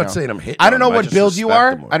 Yeah, well, I'm you not know? saying I'm hitting I don't know on them, I what just build you respect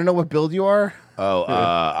are. them more. I don't know what build you are. Oh,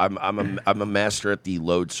 I'm a master at the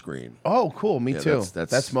load screen. Oh, cool. Me Yeah, too. that's-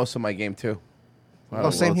 That's most of my game too. A lot Oh,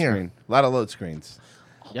 of same load here. screen. A lot of load screens.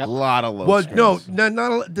 A lot of load Well, screens.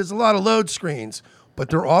 there's a lot of load screens, but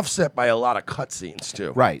they're offset by a lot of cutscenes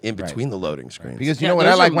too. Right, in right. between the loading screens. Because you know what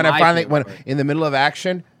I like when I finally when in the middle of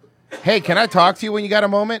action. Hey, can I talk to you when you got a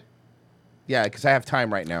moment? Yeah, because I have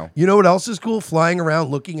time right now. You know what else is cool? Flying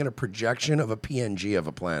around looking at a projection of a PNG of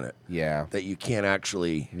a planet. Yeah. That you can't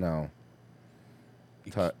actually. No.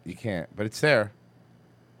 You can't, but it's there.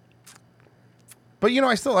 But you know,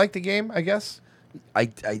 I still like the game. I guess. I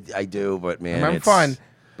do, but man, I'm having it's fun.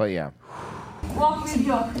 But yeah. Walk with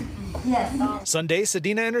your... Yes. Sunday,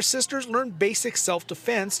 Sadina and her sisters learned basic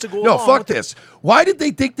self-defense to go No, along fuck with this. Why did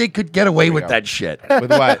they think they could get away with go. that shit? With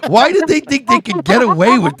what? Why did they think they could get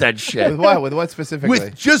away with that shit? With what? With what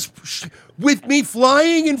specifically? With me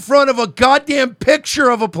flying in front of a goddamn picture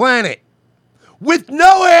of a planet with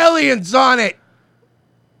no aliens on it.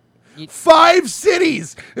 5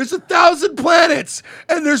 cities. There's 1,000 planets,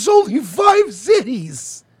 and there's only 5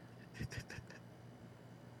 cities.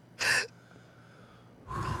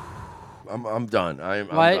 I'm done. I'm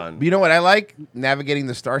done. You know what I like? Navigating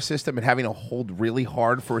the star system and having to hold really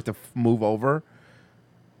hard for it to move over.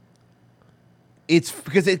 It's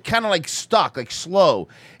because it kind of like stuck, like slow.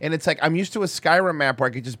 And it's like I'm used to a Skyrim map where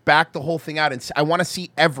I could just back the whole thing out and I want to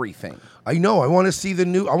see everything. I know. I want to see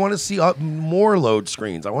I want to see more load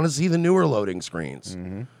screens. I want to see the newer loading screens.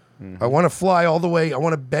 I want to fly all the way. I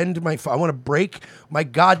want to bend I want to break my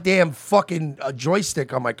goddamn fucking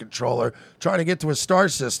joystick on my controller trying to get to a star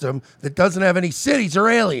system that doesn't have any cities or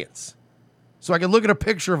aliens. So I can look at a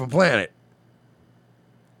picture of a planet.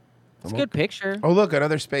 It's a good picture. Oh, look,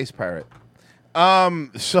 another space pirate.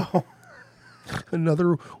 So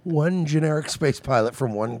another one generic space pilot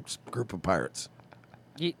from one group of pirates.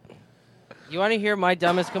 You want to hear my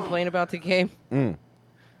dumbest complaint about the game?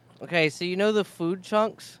 Okay, so you know the food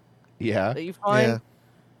chunks? Yeah. That you find?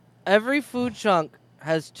 every food chunk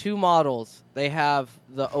has two models. They have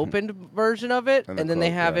the opened version of it, and then they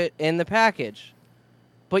have it in the package.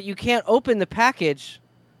 But you can't open the package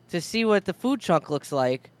to see what the food chunk looks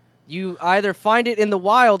like. You either find it in the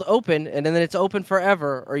wild open, and then it's open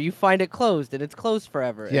forever, or you find it closed, and it's closed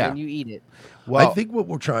forever, and then you eat it. Well, I think what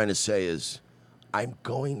we're trying to say is, I'm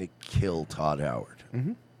going to kill Todd Howard.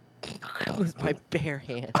 With my bare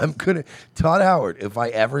hands. Todd Howard, if I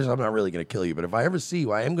ever, I'm not really going to kill you, but if I ever see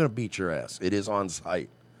you, I am going to beat your ass. It is on site.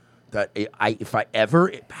 If I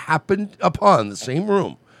ever happened upon the same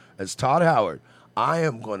room as Todd Howard, I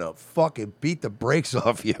am going to fucking beat the brakes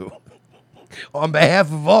off you on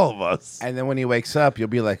behalf of all of us. And then when he wakes up, you'll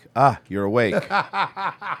be like, you're awake.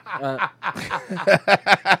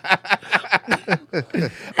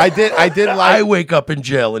 I wake up in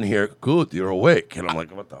jail and hear, good, you're awake. And I'm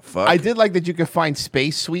like, what the fuck? I did like that you could find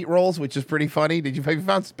space sweet rolls, which is pretty funny. Have you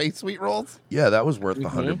found space sweet rolls? Yeah, that was worth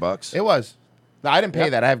 $100. It was. No, I didn't pay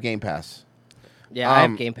that. I have Game Pass. Yeah, I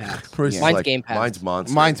have Game Pass. Mine's Game Pass. Mine's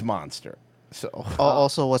Monster. Mine's Monster. So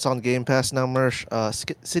also, what's on Game Pass now, Mersh?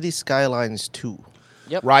 City Skylines 2.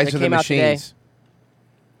 Yep. Rise of the Machines.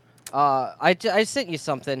 I sent you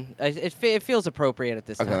something. It feels appropriate at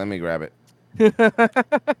this time. Okay, let me grab it.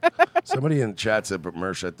 Somebody in the chat said, but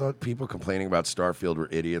Mersh, I thought people complaining about Starfield were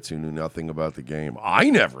idiots who knew nothing about the game. I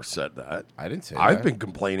never said that. I didn't say I've that. been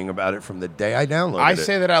complaining about it from the day I downloaded it. I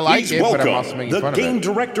say that I like Please it, but I'm welcome also making the fun game of it.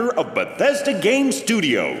 director of Bethesda Game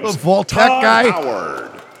Studios, The Vault Tech Todd guy? Howard.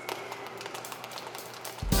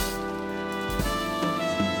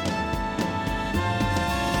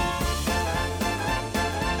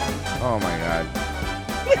 Oh my god.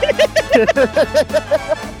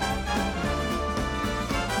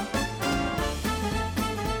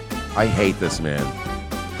 I hate this man.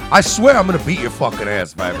 I swear I'm gonna beat your fucking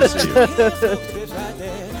ass if I ever see you. The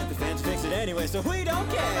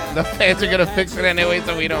fans are gonna fix it anyway,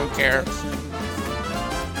 so we don't care.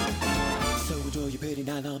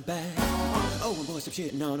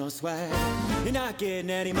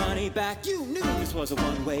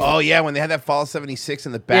 Oh yeah, when they had that Fallout 76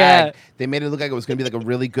 in the bag, they made it look like it was gonna be like a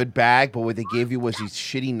really good bag, but what they gave you was these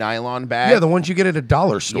shitty nylon bags. Yeah, the ones you get at a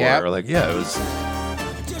dollar store. Yep. Or like, yeah, it was.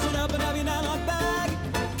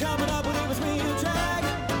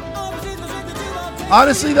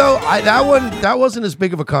 Honestly, though, that wasn't as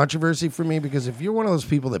big of a controversy for me because if you're one of those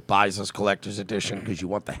people that buys this collector's edition because you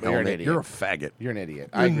want the You're an helmet, idiot. you're a faggot. You're an idiot.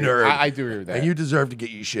 You're I a agree. nerd. I do agree with that. And you deserve to get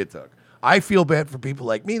your shit took. I feel bad for people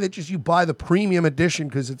like me that just you buy the premium edition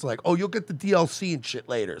because it's like, oh, you'll get the DLC and shit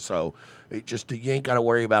later. So you ain't got to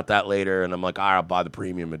worry about that later. And I'm like, all right, I'll buy the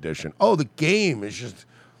premium edition. Oh, the game is just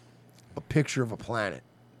a picture of a planet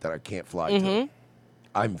that I can't fly to.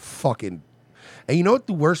 I'm fucking. And you know what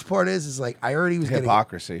the worst part is? Is like I already was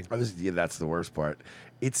hypocrisy. That's the worst part.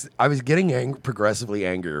 I was getting progressively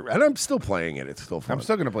angrier, and I'm still playing it. It's still fun. I'm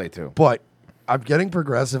still gonna play it too. But I'm getting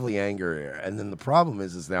progressively angrier, and then the problem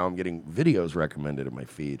is now I'm getting videos recommended in my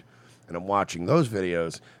feed, and I'm watching those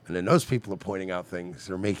videos, and then those people are pointing out things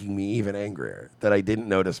that are making me even angrier that I didn't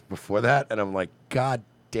notice before that, and I'm like, God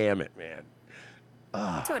damn it, man.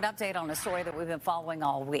 To an update on a story that we've been following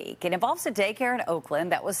all week. It involves a daycare in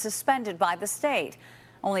Oakland that was suspended by the state,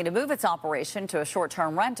 only to move its operation to a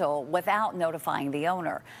short-term rental without notifying the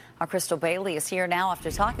owner. Our Crystal Bailey is here now after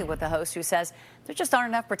talking with the host who says there just aren't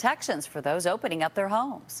enough protections for those opening up their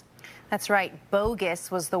homes. That's right. Bogus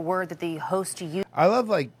was the word that the host used. I love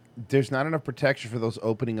there's not enough protection for those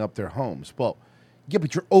opening up their homes. Well, yeah,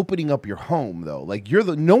 but you're opening up your home though. Like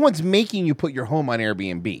no one's making you put your home on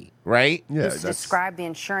Airbnb, right? Yeah, to describe the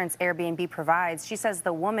insurance Airbnb provides. She says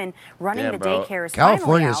the woman running Damn, the bro. daycare is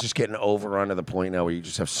California is finally just getting overrun to the point now where you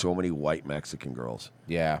just have so many white Mexican girls.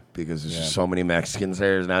 Yeah, because there's just so many Mexicans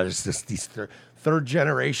there. Now there's just these third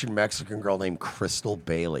generation Mexican girl named Crystal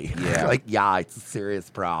Bailey. Yeah, it's a serious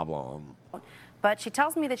problem. But she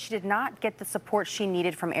tells me that she did not get the support she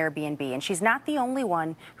needed from Airbnb, and she's not the only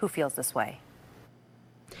one who feels this way.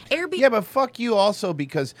 Yeah, but fuck you also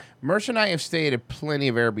because Mersh and I have stayed at plenty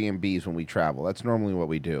of Airbnbs when we travel. That's normally what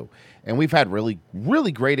we do. And we've had really,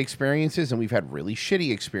 really great experiences and we've had really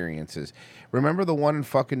shitty experiences. Remember the one in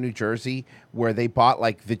fucking New Jersey where they bought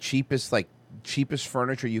like the cheapest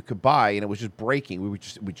furniture you could buy and it was just breaking. We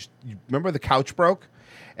just you remember the couch broke?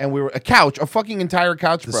 And a fucking entire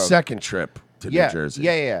couch The broke. second trip to New Jersey.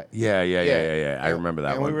 Yeah. I remember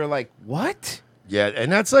that and one. we were like, what? Yeah,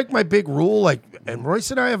 and that's like my big rule. And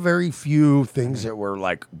Royce and I have very few things that we're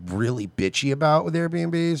like really bitchy about with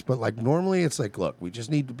Airbnbs. But like normally it's like, look, we just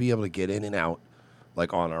need to be able to get in and out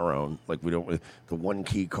like on our own. Like we don't the one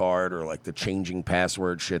key card or like the changing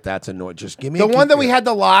password shit. That's annoying. Just give me The a key one that card. we had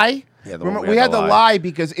to lie. Yeah, the Remember, one we had to lie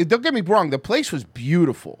because don't get me wrong, the place was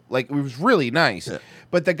beautiful. Like it was really nice.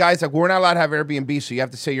 But the guy's like, we're not allowed to have Airbnb, so you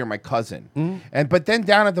have to say you're my cousin. Mm-hmm. But then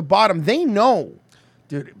down at the bottom, they know.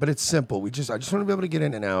 Dude, but it's simple. I just want to be able to get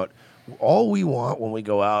in and out. All we want when we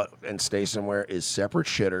go out and stay somewhere is separate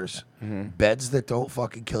shitters, beds that don't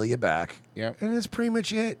fucking kill you back. Yeah, and that's pretty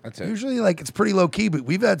much it. That's it. Usually, like it's pretty low key, but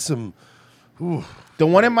we've had some. Ooh. The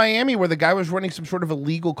one in Miami where the guy was running some sort of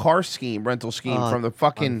illegal car rental scheme from the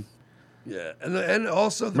fucking. Yeah, and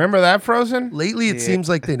also remember that Frozen? Lately, it Yeah. seems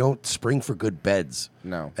like they don't spring for good beds.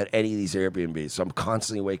 No, at any of these Airbnbs. So I'm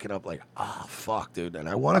constantly waking up like, fuck, dude, and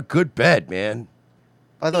I want a good bed, man.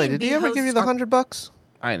 By the way, did he ever give you the $100?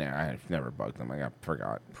 I know. I've never bugged them. I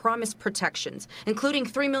forgot. Promised protections, including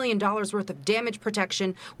 $3 million worth of damage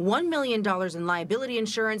protection, $1 million in liability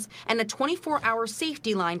insurance, and a 24-hour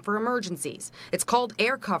safety line for emergencies. It's called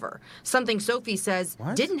Air Cover, something Sophie says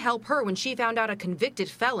didn't help her when she found out a convicted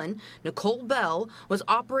felon, Nicole Bell, was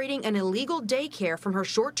operating an illegal daycare from her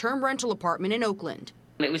short-term rental apartment in Oakland.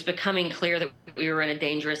 It was becoming clear that we were in a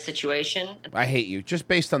dangerous situation. I hate you just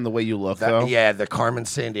based on the way you look, though. Yeah, the Carmen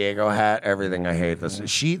Sandiego hat, everything. I hate this.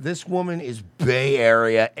 This woman is Bay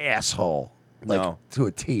Area asshole, like to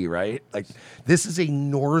a T, right? Like this is a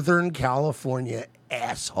Northern California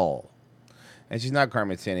asshole. And she's not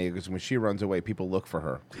Carmen Sandiego because when she runs away, people look for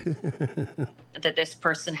her. That this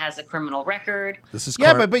person has a criminal record. This is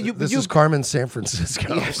this is Carmen San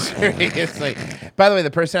Francisco. Yeah, seriously. By the way, the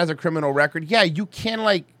person has a criminal record. Yeah, you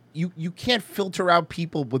can you can't filter out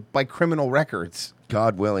people by criminal records.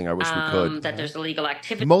 God willing, I wish we could. That there's illegal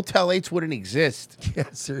activity Motel 8s wouldn't exist. Yeah,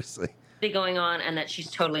 seriously. going on and that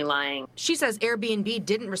she's totally lying. She says Airbnb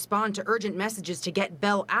didn't respond to urgent messages to get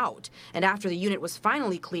Bell out. And after the unit was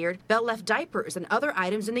finally cleared, Bell left diapers and other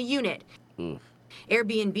items in the unit.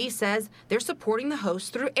 Airbnb says they're supporting the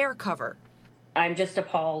host through Air Cover. I'm just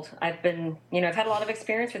appalled. I've had a lot of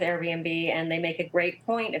experience with Airbnb, and they make a great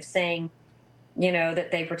point of saying,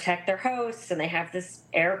 that they protect their hosts and they have this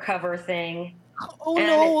Air Cover thing. Oh And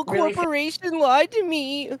no, a it really corporation lied to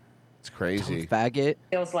me. It's crazy. Faggot.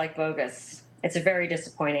 Feels like bogus. It's very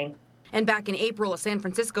disappointing. And back in April, a San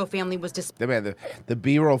Francisco family was The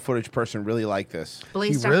B-roll footage person really liked this.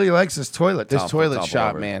 He really likes this toilet. This top- toilet top shot,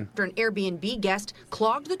 over. man. after an Airbnb guest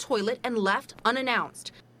clogged the toilet and left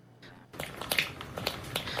unannounced,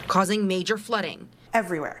 causing major flooding.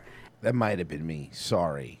 Everywhere. That might have been me.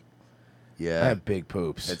 Sorry. Yeah. I have big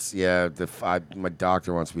poops. It's my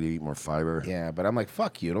doctor wants me to eat more fiber. Yeah, but I'm like,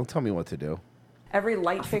 fuck you. Don't tell me what to do. Every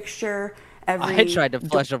light fixture, every I tried to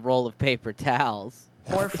flush a roll of paper towels.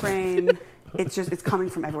 door frame, it's coming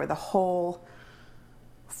from everywhere. The whole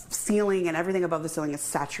ceiling and everything above the ceiling is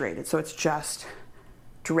saturated, so it's just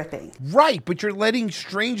dripping. Right, but you're letting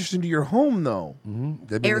strangers into your home, though.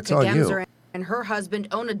 Erica Gemser and her husband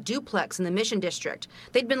own a duplex in the Mission District.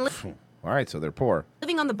 They'd been All right, so they're poor.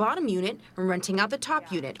 living on the bottom unit and renting out the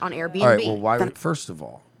top unit on Airbnb. All right, well, first of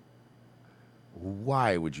all,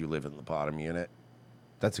 why would you live in the bottom unit?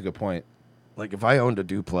 That's a good point. Like, if I owned a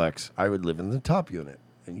duplex, I would live in the top unit,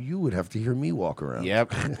 and you would have to hear me walk around.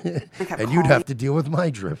 Yep. And you'd have to deal with my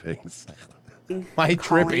drippings. My Calling.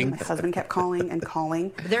 dripping. My husband kept calling and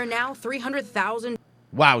calling. They're now $300,000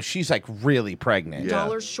 Wow, she's like really pregnant.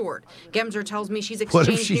 short. Gemser tells me she's What exchanged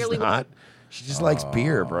if she's nearly not? She just likes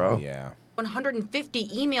beer, bro. Yeah. 150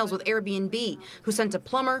 emails with Airbnb, who sent a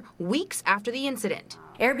plumber weeks after the incident.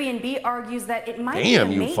 Airbnb argues that it might Damn,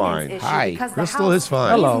 be a you maintenance fine. issue Hi, because Crystal the is house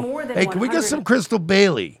fine. is more than Hey, can we get 100 some Crystal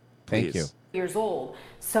Bailey? Thank please? years old,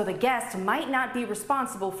 so the guest might not be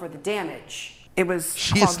responsible for the damage. It was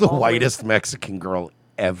She's clogged the all the way whitest Mexican girl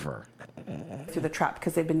ever. through the trap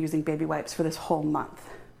because they've been using baby wipes for this whole month.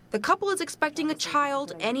 The couple is expecting a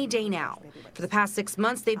child any day now. For the past 6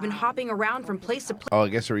 months, they've been hopping around from place to Oh, I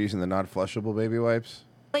guess we're using the non-flushable baby wipes.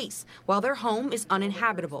 place while their home is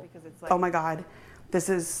uninhabitable. Oh my God,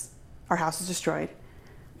 our house is destroyed.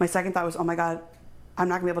 My second thought was, oh my God, I'm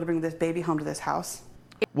not gonna be able to bring this baby home to this house.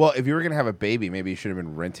 Well, if you were gonna have a baby, maybe you should have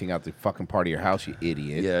been renting out the fucking part of your house, you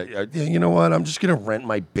idiot. Yeah, you know what? I'm just gonna rent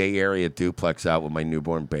my Bay Area duplex out with my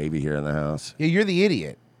newborn baby here in the house. Yeah, you're the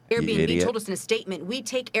idiot. You Airbnb idiot. told us in a statement, we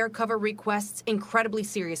take air cover requests incredibly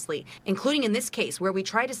seriously, including in this case where we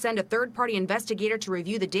tried to send a third-party investigator to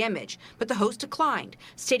review the damage, but the host declined,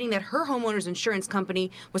 stating that her homeowner's insurance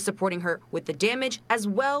company was supporting her with the damage as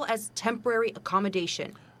well as temporary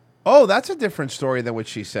accommodation. Oh, that's a different story than what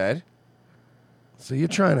she said. So you're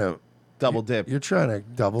trying to double dip. You're trying to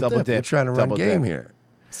double Double dip. You're dip. trying to run Double game dip. here.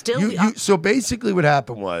 Still, So basically, what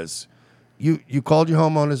happened was, you called your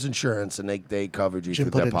homeowner's insurance and they covered you through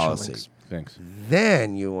that policy. Thanks.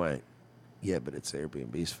 Then you went, yeah, but it's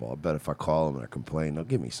Airbnb's fault. I bet if I call them and I complain, they'll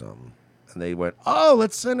give me something. And they went, oh,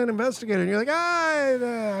 let's send an investigator. And you're like,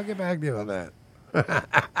 I'll get back to you on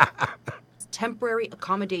that. Temporary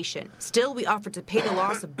accommodation. Still, we offered to pay the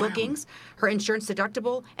loss of bookings, her insurance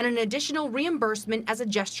deductible, and an additional reimbursement as a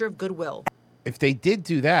gesture of goodwill. If they did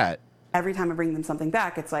do that, every time I bring them something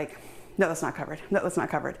back, it's like, no, that's not covered. No, that's not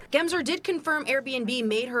covered. Gemser did confirm Airbnb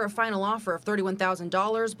made her a final offer of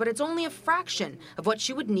 $31,000, but it's only a fraction of what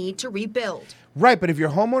she would need to rebuild. right? But if your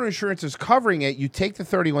homeowner insurance is covering it, you take the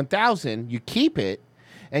 $31,000, you keep it,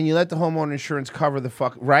 and you let the homeowner insurance cover the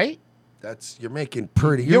fuck. Right? You're making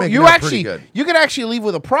pretty. You making that actually pretty good. you could actually leave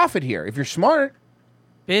with a profit here if you're smart.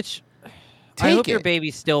 Bitch, Take I hope it. your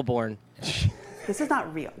baby's stillborn. This is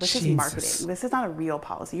not real. This is marketing. This is not a real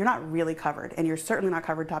policy. You're not really covered, and you're certainly not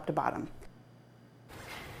covered top to bottom.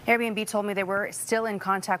 Airbnb told me they were still in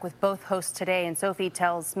contact with both hosts today, and Sophie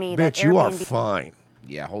tells me that Bitch, you are Airbnb fine.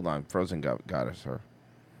 Yeah, hold on. Frozen got us, her.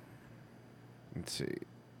 Let's see.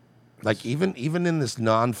 Like even in this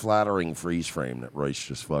non-flattering freeze frame that Royce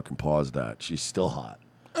just fucking paused at, she's still hot.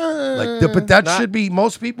 But that should be.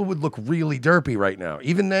 Most people would look really derpy right now.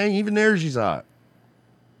 Even there, she's hot.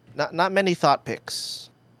 Not many thought pics.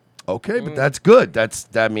 Okay, but that's good. That's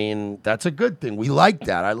a good thing. We like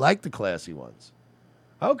that. I like the classy ones.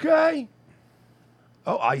 Okay.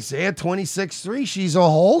 Oh, Isaiah 26:3. She's a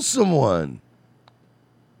wholesome one.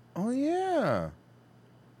 Oh yeah.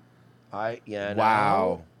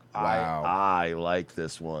 Wow. Wow. I like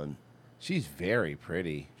this one. She's very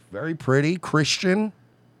pretty. Very pretty. Christian.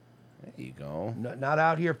 There you go. Not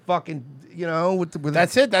out here fucking, with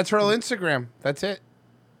That's it. That's her Instagram. That's it.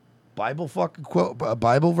 Bible fucking quote, a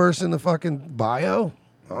Bible verse in the fucking bio.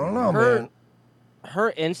 I don't know, man.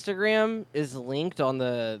 Her Instagram is linked on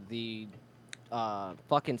the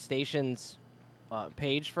fucking station's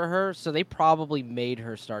page for her, so they probably made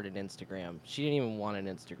her start an Instagram. She didn't even want an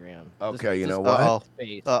Instagram. Okay, you know what?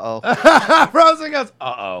 Uh-oh. Frozen goes,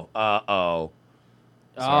 uh-oh.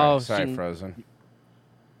 Sorry, Frozen.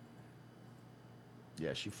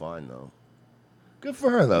 Yeah, she's fine, though. Good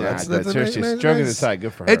for her, though. Nah, That's seriously, nice. joking aside,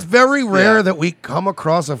 good for her. It's very rare that we come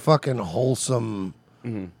across a fucking wholesome,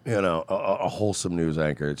 a wholesome news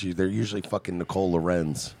anchor. They're usually fucking Nicole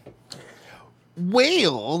Lorenz.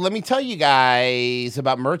 Well, let me tell you guys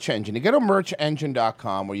about Merch Engine. You go to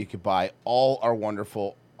merchengine.com where you can buy all our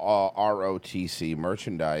wonderful ROTC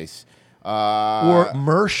merchandise. Or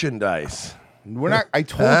merchandise. We're not. I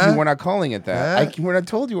told you we're not calling it that. When I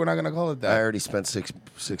told you we're not going to call it that. I already spent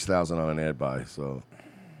 $6,000 on an ad buy, so.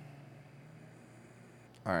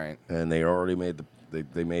 All right. And they already made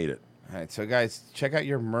they made it. All right, so guys, check out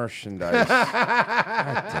your merchandise.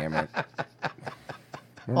 God damn it.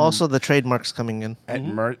 Also, the trademark's coming in. At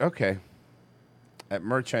Merch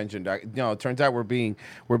Engine. No, it turns out we're being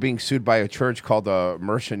sued by a church called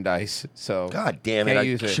Merchandise. So God damn it! can't I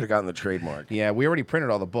use should have gotten the trademark. Yeah, we already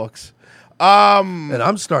printed all the books. And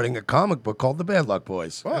I'm starting a comic book called The Bad Luck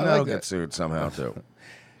Boys. Oh, and I that'll like get that. sued somehow too.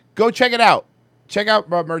 Go check it out. Check out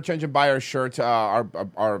Merch Engine. Buy our shirts.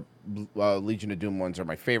 Our Legion of Doom ones are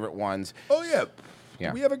my favorite ones. Oh yeah. Yeah.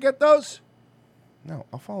 Did we ever get those? No,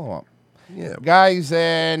 I'll follow up. Yeah, guys,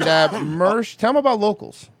 and Merch. Tell them about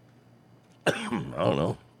Locals. I don't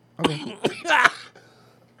know. Okay.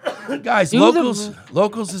 Guys,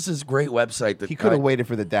 Locals is this great website that He could have waited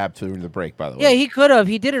for the dab during the break, by the way. Yeah, he could have.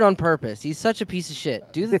 He did it on purpose. He's such a piece of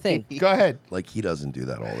shit. Do the thing. Go ahead. Like he doesn't do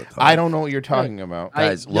that all the time. I don't know what you're talking about.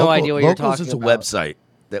 Guys, no idea what you're Locals talking is a about. website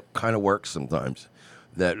that kind of works sometimes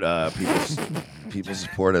that people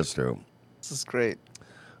support us through. This is great.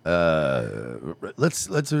 Locals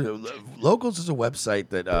is a website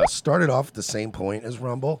that started off at the same point as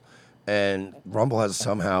Rumble, and Rumble has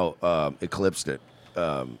somehow eclipsed it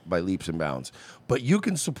by leaps and bounds. But you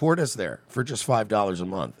can support us there for just $5 a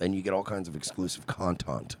month, and you get all kinds of exclusive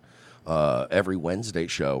content. Every Wednesday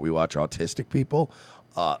show, we watch autistic people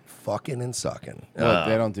fucking and sucking. No,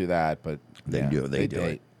 they don't do that, but They yeah, do. They do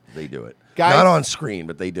date. it. They do it. Guys- Not on screen,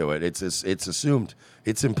 but they do it. It's assumed.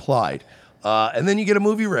 It's implied. And then you get a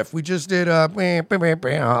movie riff. We just did Halloween.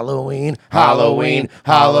 You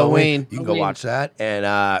can go watch that. And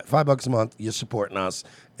 $5 a month, you're supporting us.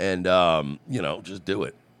 And, just do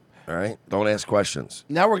it. All right? Don't ask questions.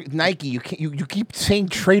 Now we're Nike. You can't. You keep saying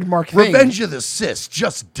trademark things. Revenge of the Sis.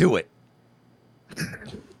 Just do it.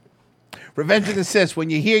 Revenge of the Sis. When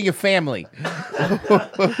you hear your family.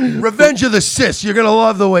 Revenge of the Sis. You're going to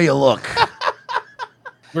love the way you look.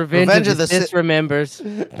 Revenge of the Sis remembers.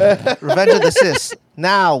 Revenge of the Sis.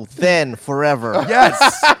 Now, then, forever. Yes.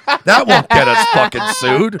 That won't get us fucking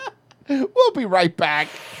sued. We'll be right back.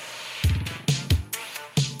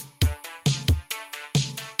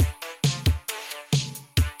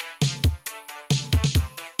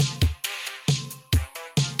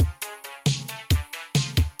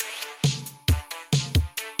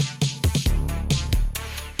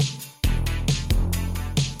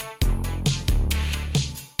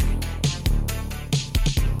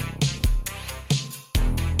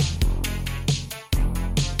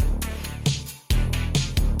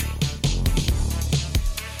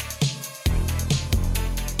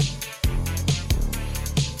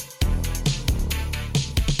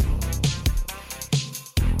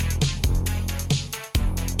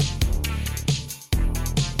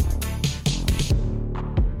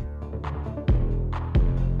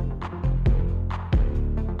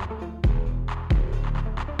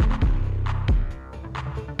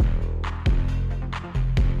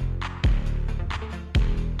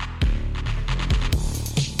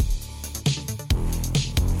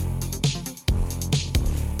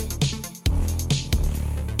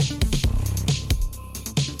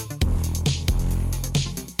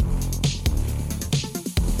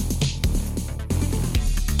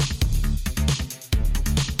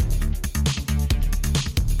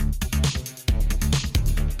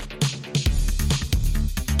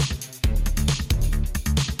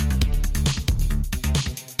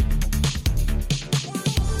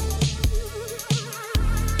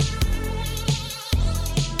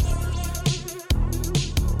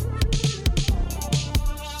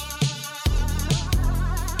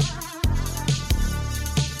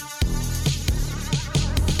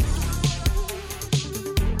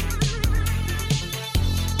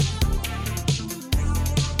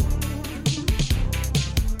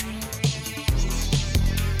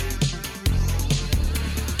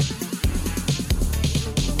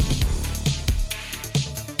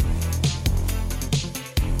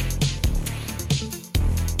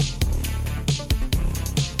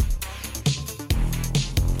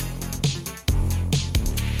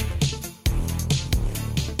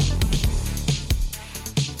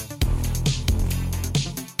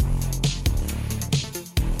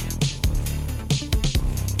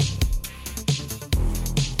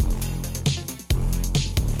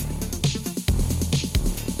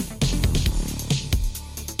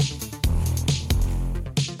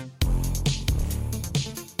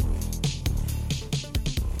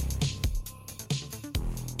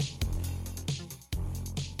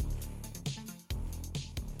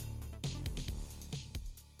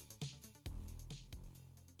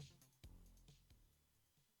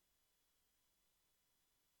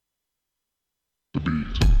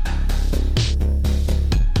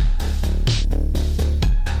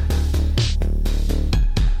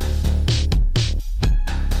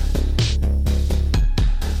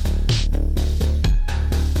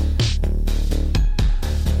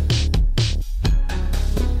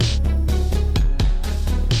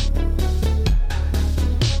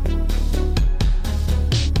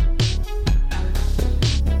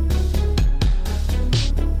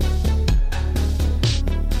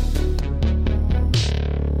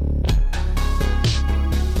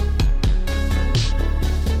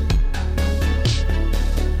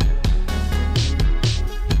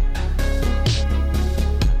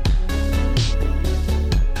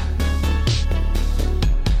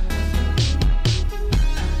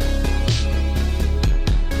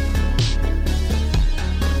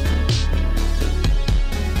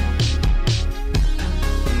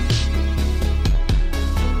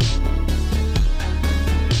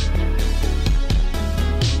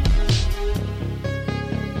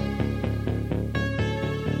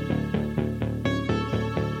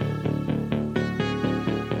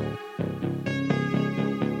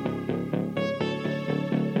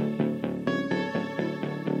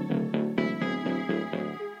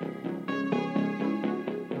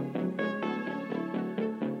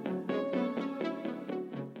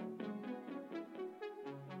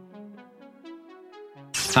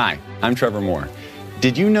 Hi, I'm Trevor Moore.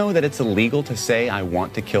 Did you know that it's illegal to say I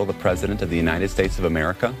want to kill the President of the United States of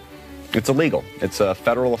America? It's illegal. It's a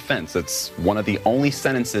federal offense. It's one of the only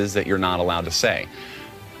sentences that you're not allowed to say.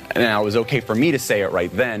 Now, it was okay for me to say it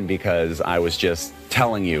right then because I was just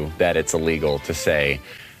telling you that it's illegal to say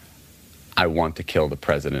I want to kill the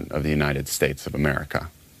President of the United States of America.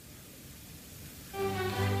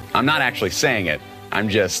 I'm not actually saying it. I'm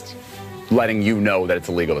just letting you know that it's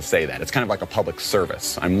illegal to say that. It's kind of like a public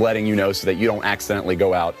service. I'm letting you know so that you don't accidentally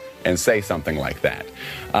go out and say something like that.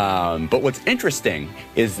 But what's interesting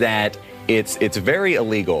is that it's very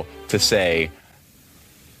illegal to say,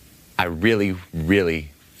 I really,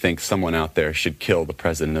 really think someone out there should kill the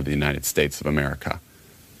President of the United States of America.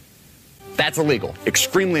 That's illegal,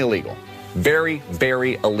 extremely illegal, very,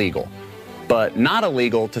 very illegal, but not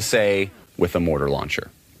illegal to say with a mortar launcher.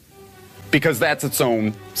 Because that's its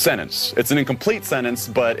own sentence. It's an incomplete sentence,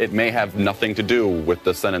 but it may have nothing to do with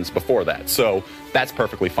the sentence before that. So that's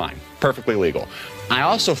perfectly fine, perfectly legal. I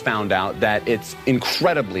also found out that it's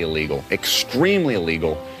incredibly illegal, extremely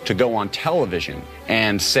illegal, to go on television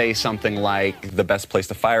and say something like the best place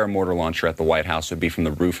to fire a mortar launcher at the White House would be from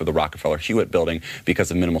the roof of the Rockefeller Hewitt building because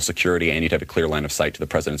of minimal security and you'd have a clear line of sight to the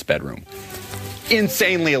president's bedroom.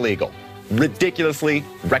 Insanely illegal. Ridiculously,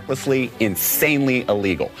 recklessly, insanely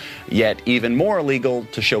illegal. Yet even more illegal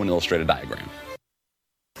to show an illustrated diagram.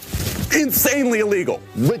 Insanely illegal,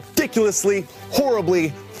 ridiculously,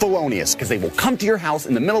 horribly felonious, because they will come to your house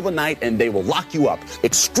in the middle of the night and they will lock you up.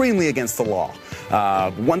 Extremely against the law.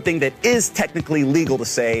 One thing that is technically legal to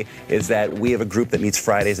say is that we have a group that meets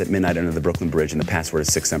Fridays at midnight under the Brooklyn Bridge, and the password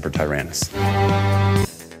is 6 Semper Tyrannis.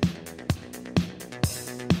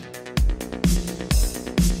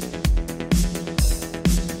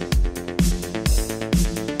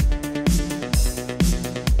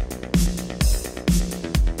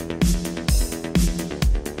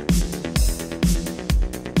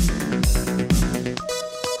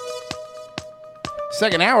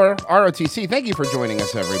 Second hour, ROTC. Thank you for joining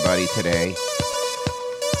us, everybody, today.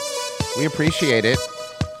 We appreciate it.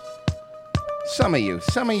 Some of you,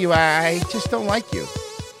 I just don't like you.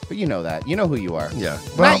 But you know that. You know who you are. Yeah.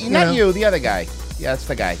 Well, not you, the other guy. Yeah, it's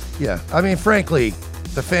the guy. Yeah. I mean, frankly,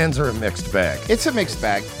 the fans are a mixed bag. It's a mixed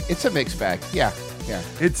bag. Yeah.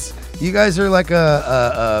 It's you guys are like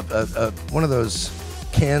a one of those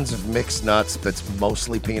cans of mixed nuts that's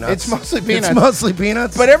mostly peanuts. It's mostly peanuts. It's mostly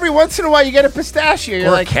peanuts. But every once in a while, you get a pistachio. You're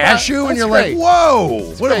or like a cashew, and you're great. like, whoa,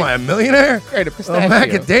 It's what great. am I, a millionaire? Great, a pistachio.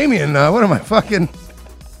 macadamia. What am I fucking...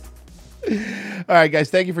 All right, guys,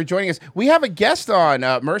 thank you for joining us. We have a guest on.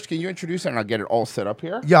 Mersh, can you introduce him? And I'll get it all set up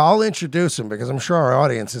here. Yeah, I'll introduce him because I'm sure our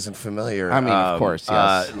audience isn't familiar. I mean, of course,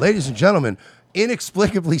 yes. Ladies and gentlemen,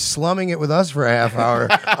 inexplicably slumming it with us for a half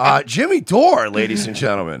hour, Jimmy Dore, ladies and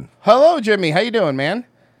gentlemen. Hello, Jimmy. How you doing, man?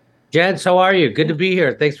 Gents, how are you? Good to be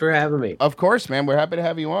here. Thanks for having me. Of course, man. We're happy to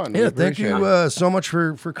have you on. Yeah, thank you so much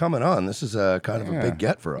for coming on. This is kind of a big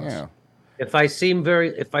get for us. Yeah. If I seem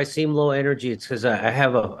low energy, it's because I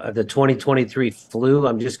have the 2023 flu.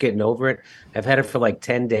 I'm just getting over it. I've had it for like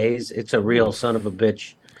 10 days. It's a real son of a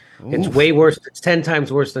bitch. It's way worse. It's 10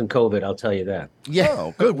 times worse than COVID. I'll tell you that. Yeah.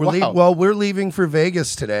 Oh, good. We're leaving for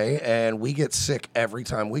Vegas today, and we get sick every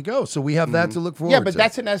time we go. So we have that to look forward to. Yeah, but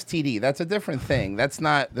that's an STD. That's a different thing. That's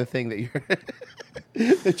not the thing that you're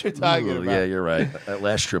talking about. Yeah, you're right. That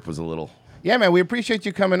last trip was a little... Yeah, man, we appreciate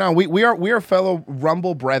you coming on. We are fellow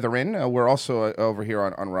Rumble brethren. We're also over here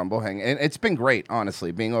on Rumble. And it's been great,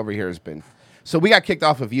 honestly. Being over here has been... So we got kicked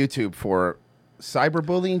off of YouTube for...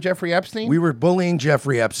 cyberbullying Jeffrey Epstein? We were bullying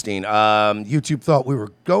Jeffrey Epstein. YouTube thought we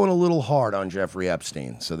were going a little hard on Jeffrey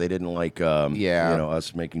Epstein, so they didn't like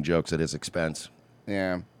us making jokes at his expense.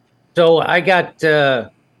 Yeah. So I got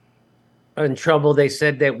in trouble. They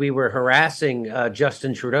said that we were harassing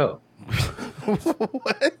Justin Trudeau.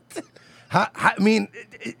 What? I mean,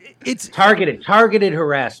 it's targeted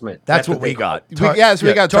harassment. That's what we got. We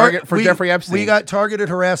got target for Jeffrey Epstein. We got targeted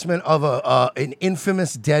harassment of an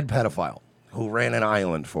infamous dead pedophile who ran an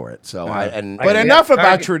island for it. So but enough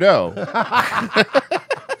about Trudeau.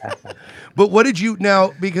 But what did you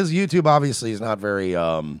now? Because YouTube obviously is not very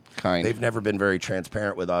kind. They've never been very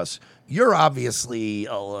transparent with us. You're obviously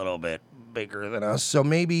a little bit bigger than us, so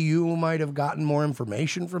maybe you might have gotten more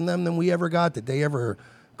information from them than we ever got. Did they ever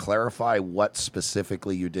clarify what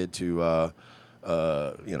specifically you did to,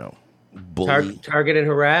 bully? Target and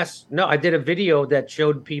harass? No, I did a video that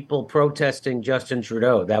showed people protesting Justin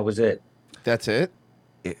Trudeau. That was it. That's it?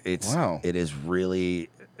 Wow. It is really...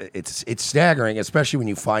 It's staggering, especially when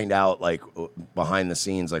you find out, like, behind the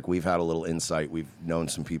scenes. Like, we've had a little insight. We've known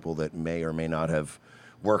some people that may or may not have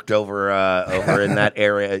worked over in that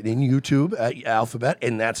area, in YouTube, at Alphabet,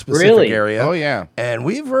 in that specific area. Oh, yeah. And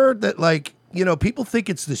we've heard that, like, people think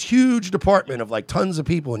it's this huge department of, like, tons of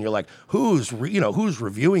people, and you're like, who's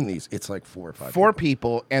reviewing these? It's like 4 or 5 4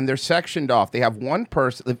 people, and they're sectioned off. They have one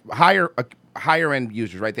person, higher end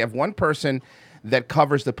users, right? They have one person that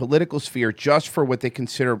covers the political sphere just for what they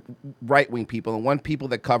consider right-wing people, and one people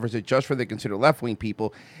that covers it just for what they consider left-wing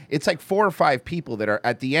people. It's like 4 or 5 people that are,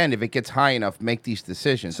 at the end, if it gets high enough, make these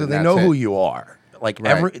decisions. So they know who you are. Like,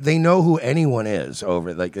 they know who anyone is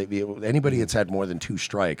over, like, anybody that's had more than 2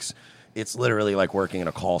 strikes it's literally like working in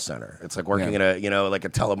a call center. It's like working in a, like a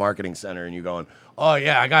telemarketing center, and you're going, oh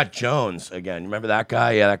yeah, I got Jones again. Remember that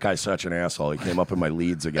guy? Yeah, that guy's such an asshole. He came up in my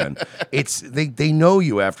leads again. It's they know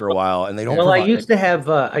you after a while, and they don't. Well, provide. I used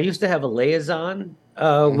to have a liaison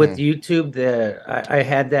with YouTube. I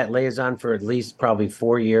had that liaison for at least probably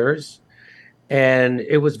 4 years, and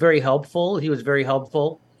it was very helpful. He was very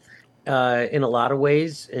helpful in a lot of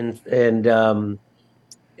ways, and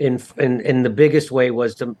the biggest way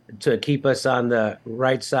was to keep us on the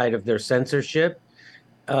right side of their censorship.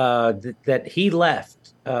 That he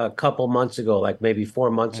left a couple months ago, like maybe 4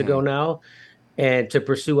 months ago now, and to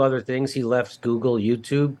pursue other things. He left Google,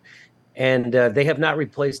 YouTube, and they have not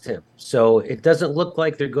replaced him. So it doesn't look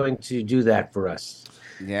like they're going to do that for us.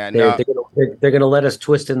 Yeah, they're going to let us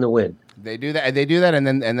twist in the wind. They do that, and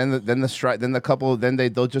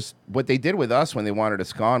they'll just, what they did with us when they wanted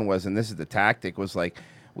us gone was, and this is the tactic, was like,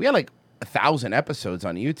 we had like 1,000 episodes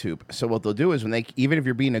on YouTube. So what they'll do is when even if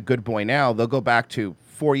you're being a good boy now, they'll go back to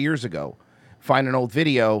 4 years ago, find an old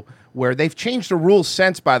video where they've changed the rules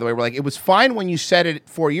since, by the way. We're like, it was fine when you said it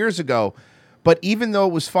 4 years ago, but even though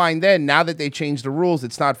it was fine then, now that they changed the ruls,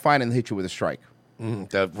 it's not fine, and they hit you with a strike.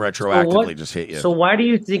 That retroactively just hit you. So why do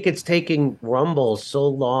you think it's taking Rumble so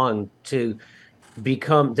long to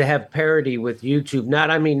have parity with YouTube?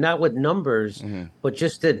 Not with numbers, but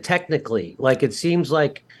just technically. Like, it seems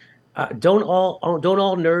like don't all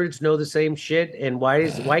nerds know the same shit? And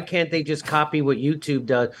why can't they just copy what YouTube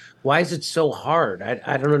does? Why is it so hard?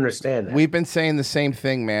 I don't understand that. We've been saying the same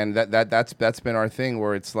thing, man. That's been our thing,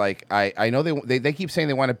 where it's like, I know they keep saying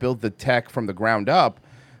they want to build the tech from the ground up,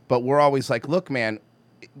 but we're always like, look, man,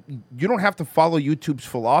 you don't have to follow YouTube's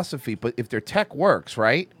philosophy, but if their tech works,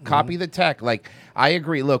 right? Copy the tech. Like, I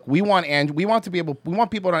agree. Look, we want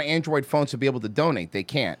people on Android phones to be able to donate. They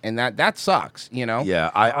can't, and that sucks,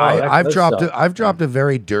 Yeah, I've dropped a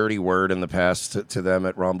very dirty word in the past to them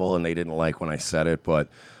at Rumble, and they didn't like when I said it. But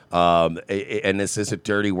and this is a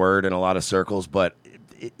dirty word in a lot of circles, but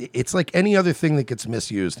it's like any other thing that gets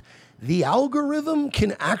misused. The algorithm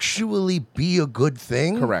can actually be a good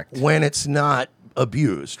thing, correct, when it's not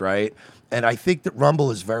abused, right? And I think that Rumble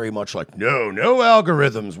is very much like, no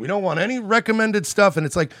algorithms. We don't want any recommended stuff. And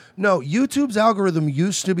it's like, no, YouTube's algorithm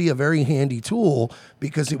used to be a very handy tool,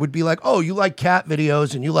 because it would be like, oh, you like cat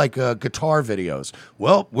videos and you like guitar videos.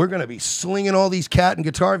 Well, we're going to be slinging all these cat and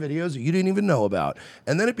guitar videos that you didn't even know about.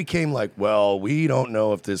 And then it became like, well, we don't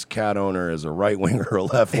know if this cat owner is a right winger or a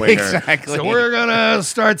left winger. Exactly. So we're going to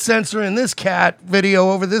start censoring this cat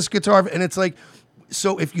video over this guitar. And it's like,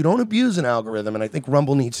 so if you don't abuse an algorithm, and I think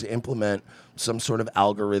Rumble needs to implement some sort of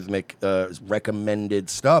algorithmic recommended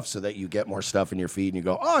stuff so that you get more stuff in your feed and you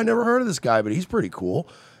go, oh, I never heard of this guy, but he's pretty cool.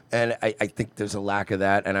 And I think there's a lack of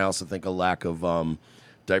that, and I also think a lack of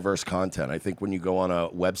diverse content. I think when you go on a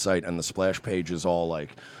website and the splash page is all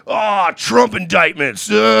like, Trump indictments,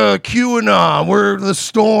 QAnon, we're the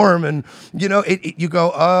storm, and you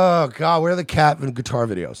go, oh god, where are the cat and guitar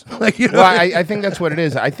videos? Like, well, I think that's what it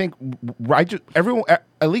is. I think everyone,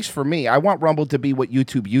 at least for me, I want Rumble to be what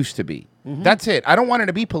YouTube used to be. That's it. I don't want it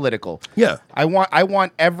to be political. Yeah, I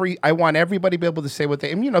want everybody to be able to say what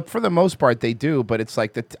they. And, for the most part, they do. But it's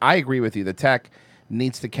like I agree with you. The tech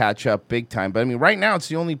needs to catch up big time. But I mean, right now it's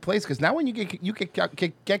the only place, because now when you get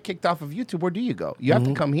kicked off of YouTube, where do you go? You have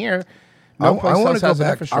to come here. I want to go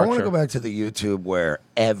back. I want to go back to the YouTube where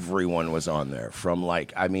everyone was on there, from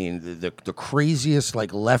the craziest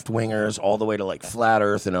left wingers all the way to Flat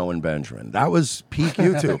Earth and Owen Benjamin. That was peak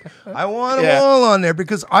YouTube. I want them all on there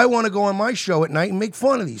because I want to go on my show at night and make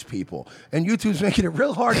fun of these people. And YouTube's making it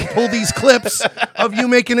real hard to pull these clips of you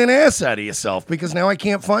making an ass out of yourself, because now I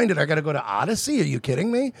can't find it. I got to go to Odyssey. Are you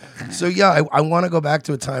kidding me? So yeah, I want to go back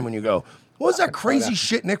to a time when you go, what was that crazy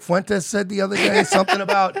shit Nick Fuentes said the other day? Something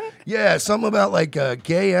about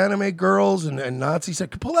gay anime girls and Nazis.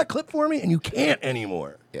 Said, pull that clip for me, and you can't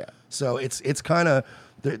anymore. Yeah. So it's kind of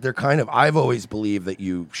they're kind of. I've always believed that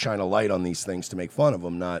you shine a light on these things to make fun of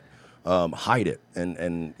them, not hide it.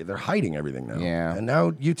 And they're hiding everything now. Yeah. And now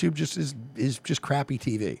YouTube just is just crappy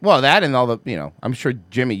TV. Well, that and all the I'm sure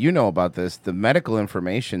Jimmy, you know about this. The medical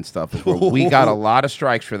information stuff is where we got a lot of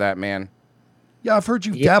strikes for that, man. Yeah, I've heard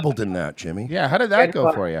you've dabbled in that, Jimmy. Yeah, how did that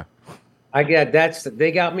go for you?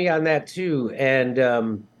 They got me on that too,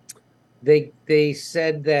 and they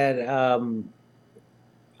said that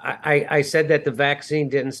I said that the vaccine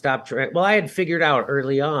didn't stop. Well, I had figured out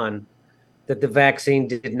early on that the vaccine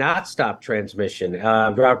did not stop transmission.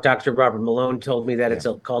 Dr. Robert Malone told me that it's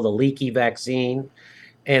called a leaky vaccine,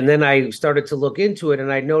 and then I started to look into it,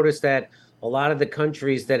 and I noticed that a lot of the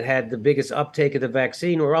countries that had the biggest uptake of the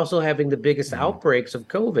vaccine were also having the biggest outbreaks of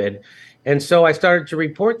COVID. And so I started to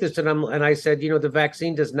report this, and I said, the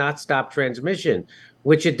vaccine does not stop transmission,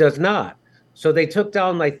 which it does not. So they took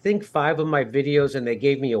down, I think, 5 of my videos, and they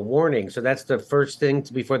gave me a warning. So that's the first thing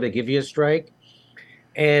before they give you a strike.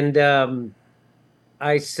 And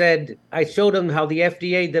I showed them how the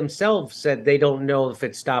FDA themselves said they don't know if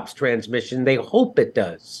it stops transmission. They hope it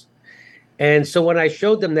does. And so when I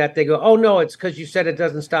showed them that, they go, oh, no, it's because you said it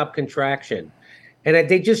doesn't stop contraction. And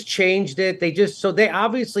they just changed it. They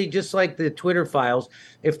obviously, just like the Twitter files,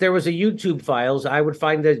 if there was a YouTube files, I would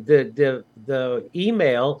find the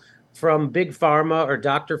email from Big Pharma or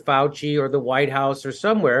Dr. Fauci or the White House or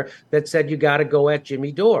somewhere that said you got to go at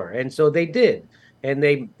Jimmy Dore. And so they did. And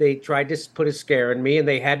they tried to put a scare in me, and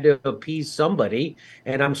they had to appease somebody.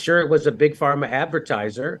 And I'm sure it was a Big Pharma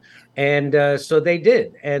advertiser. And so they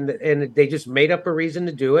did. And they just made up a reason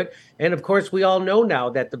to do it. And of course, we all know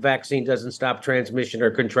now that the vaccine doesn't stop transmission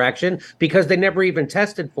or contraction because they never even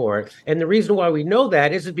tested for it. And the reason why we know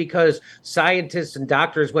that is because scientists and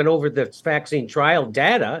doctors went over the vaccine trial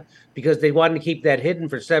data because they wanted to keep that hidden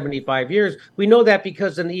for 75 years. We know that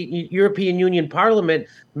because an European Union Parliament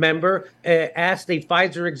member asked a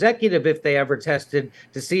Pfizer executive if they ever tested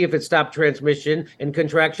to see if it stopped transmission and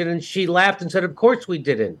contraction, and she laughed and said, "Of course we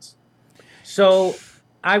didn't." So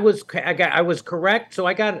I was correct. So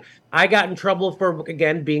I got in trouble for,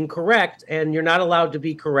 again, being correct, and you're not allowed to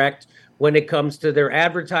be correct when it comes to their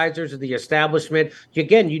advertisers or the establishment.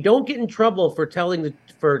 Again, you don't get in trouble for telling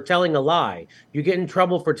a lie. You get in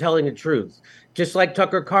trouble for telling the truth. Just like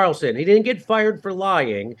Tucker Carlson, he didn't get fired for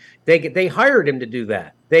lying. They hired him to do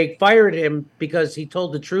that. They fired him because he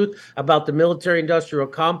told the truth about the military-industrial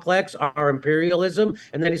complex, our imperialism,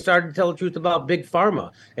 and then he started to tell the truth about Big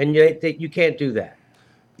Pharma. And you can't do that.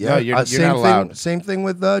 Yeah, No, you're not allowed. Same thing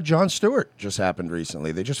with Jon Stewart just happened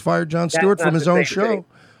recently. They just fired Jon Stewart from his own show.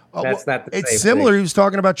 That's not the It's same similar. thing. He was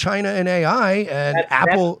talking about China and AI and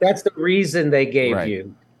Apple. That's the reason they gave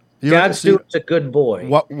you. You Jon ever see- Stewart's a good boy.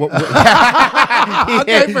 Okay,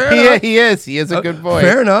 fair enough. He is. He is a good boy.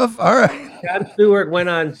 Fair enough. All right. Jon Stewart went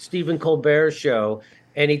on Stephen Colbert's show,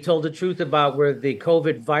 and he told the truth about where the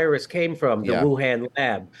COVID virus came from, the Yeah. Wuhan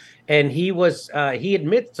lab. And he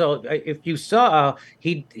admits, so if you saw,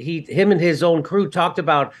 him and his own crew talked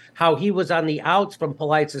about how he was on the outs from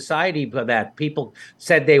polite society, but that people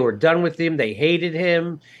said they were done with him, they hated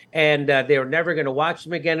him, and they were never going to watch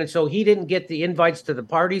him again. And so he didn't get the invites to the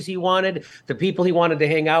parties he wanted. The people he wanted to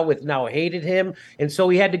hang out with now hated him. And so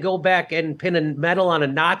he had to go back and pin a medal on a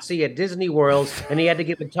Nazi at Disney World, and he had to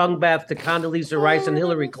give a tongue bath to Condoleezza Rice and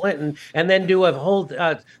Hillary Clinton, and then do a whole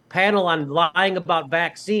panel on lying about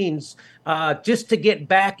vaccines just to get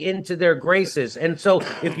back into their graces. And so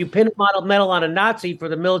if you pin a medal on a Nazi for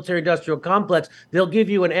the military-industrial complex, they'll give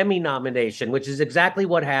you an Emmy nomination, which is exactly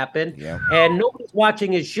what happened. Yeah. And nobody's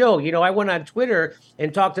watching his show. I went on Twitter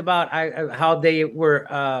and talked about how they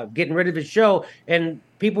were getting rid of his show, and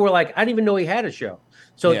people were like, I didn't even know he had a show.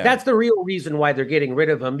 So Yeah. that's the real reason why they're getting rid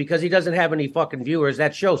of him, because he doesn't have any fucking viewers.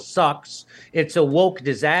 That show sucks. It's a woke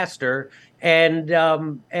disaster. And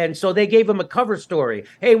so they gave him a cover story.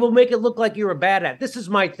 Hey, we'll make it look like you're a bad at. This is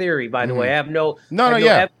my theory, by the way. I have no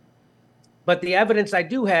but the evidence I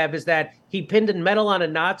do have is that he pinned a medal on a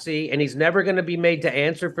Nazi, and he's never going to be made to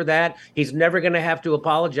answer for that. He's never going to have to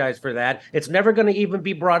apologize for that. It's never going to even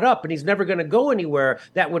be brought up, and he's never going to go anywhere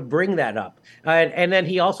that would bring that up. And then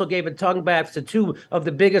he also gave a tongue bath to 2 of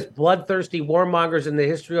the biggest bloodthirsty warmongers in the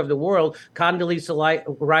history of the world, Condoleezza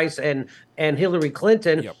Rice and Hillary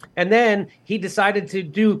Clinton. Yep. And then he decided to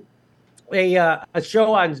do a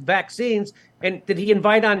show on vaccines. And did he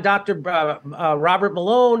invite on Dr. Robert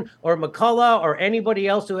Malone or McCullough or anybody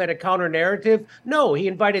else who had a counter narrative? No, he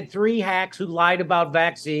invited 3 hacks who lied about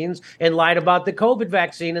vaccines and lied about the COVID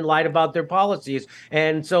vaccine and lied about their policies.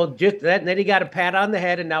 And so just that, and then he got a pat on the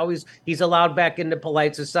head, and now he's allowed back into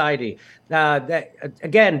polite society. He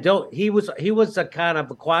was a kind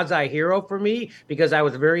of a quasi hero for me because I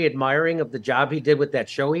was very admiring of the job he did with that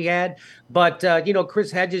show he had. But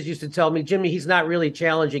Chris Hedges used to tell me, Jimmy, he's not really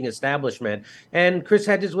challenging establishment. And Chris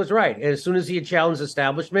Hedges was right. And as soon as he had challenged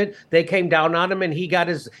establishment, they came down on him, and he got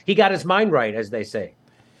his mind right, as they say.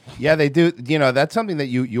 Yeah, they do. That's something that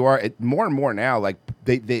you are more and more now. Like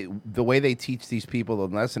the way they teach these people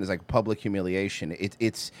the lesson is like public humiliation.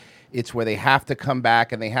 It's where they have to come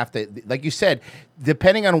back, and they have to, like you said,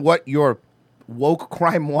 depending on what your woke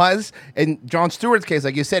crime was. In Jon Stewart's case,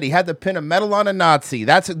 like you said, he had to pin a medal on a Nazi.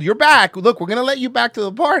 You're back. Look, we're gonna let you back to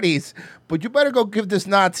the parties, but you better go give this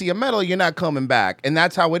Nazi a medal. You're not coming back. And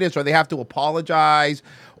that's how it is. Or they have to apologize,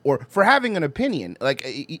 or for having an opinion, like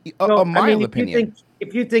a mild opinion.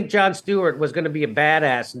 If you think Jon Stewart was going to be a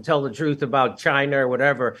badass and tell the truth about China or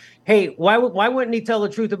whatever, hey, why wouldn't he tell the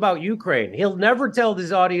truth about Ukraine? He'll never tell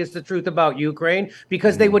his audience the truth about Ukraine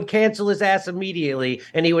because they would cancel his ass immediately,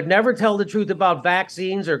 and he would never tell the truth about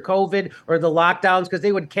vaccines or COVID or the lockdowns because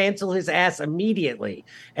they would cancel his ass immediately,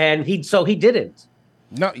 and he didn't.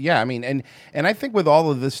 No, yeah, I mean, and I think with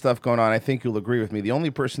all of this stuff going on, I think you'll agree with me. The only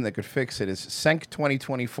person that could fix it is Cenk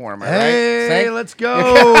 2024. Am I right? Hey, Cenk? let's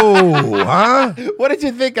go, huh? What did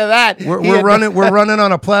you think of that? We're running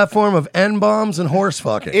on a platform of N-bombs and horse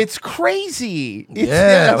fucking. It's crazy.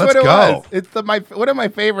 That's what let's it go. was. It's one of my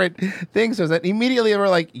favorite things was that immediately they were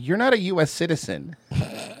like, "You're not a U.S. citizen."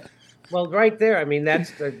 Well, right there, I mean,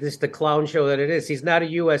 that's the clown show that it is. He's not a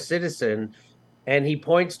U.S. citizen, and he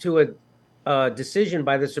points to a decision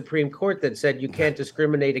by the Supreme Court that said you can't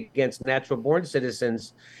discriminate against natural-born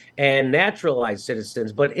citizens and naturalized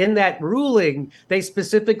citizens. But in that ruling, they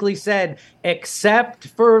specifically said, except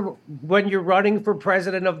for when you're running for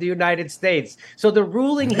president of the United States. So the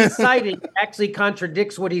ruling he's citing actually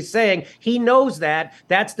contradicts what he's saying. He knows that.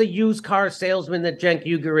 That's the used car salesman that Cenk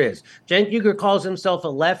Uygur is. Cenk Uygur calls himself a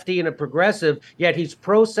lefty and a progressive, yet he's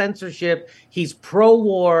pro-censorship, he's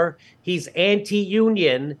pro-war, he's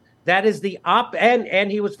anti-union. That is the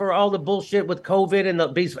and he was for all the bullshit with COVID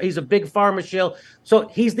and he's a big pharma shill. So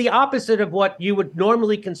he's the opposite of what you would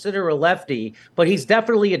normally consider a lefty, but he's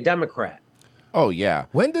definitely a Democrat. Oh yeah.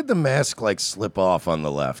 When did the mask slip off on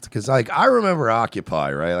the left? Because I remember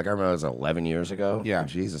Occupy, right? I remember it was 11 years ago. Yeah.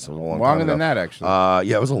 Jesus, it was a long time Longer ago. than that, actually.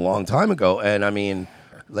 Yeah, it was a long time ago, and I mean.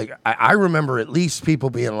 I remember at least people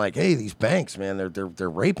being like, "Hey, these banks, man, they're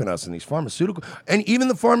raping us in these pharmaceutical." And even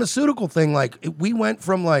the pharmaceutical thing, we went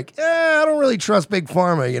from I don't really trust big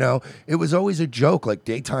pharma. It was always a joke, like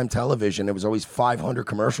daytime television. It was always 500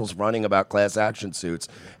 commercials running about class action suits,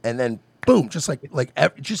 and then boom, just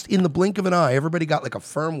just in the blink of an eye, everybody got a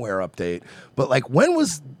firmware update. But when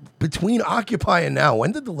was between Occupy and now?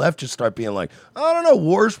 When did the left just start being like, I don't know,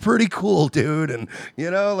 war's pretty cool, dude, and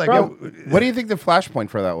what do you think the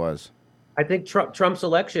flashpoint for that was? I think Trump's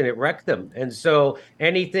election, it wrecked them. And so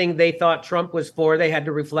anything they thought Trump was for, they had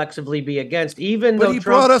to reflexively be against. But he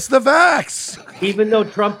brought us the vax. Even though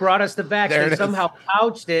Trump brought us the vax, they somehow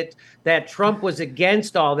couched it that Trump was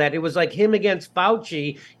against all that. It was like him against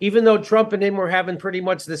Fauci, even though Trump and him were having pretty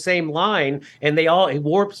much the same line, and they all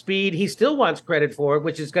warp speed. He still wants credit for it,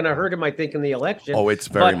 which is going to hurt him, I think, in the election. Oh, it's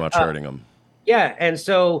very much hurting him. Yeah, and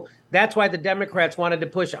so that's why the Democrats wanted to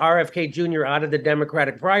push RFK Jr. out of the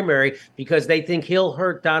Democratic primary, because they think he'll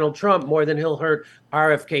hurt Donald Trump more than he'll hurt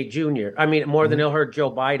RFK Jr. I mean, more than he'll hurt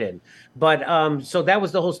Joe Biden. But so that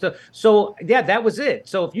was the whole stuff. So, yeah, that was it.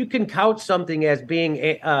 So if you can couch something as being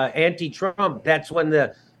anti-Trump, that's when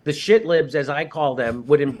the shit libs, as I call them,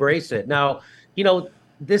 would embrace it. Now,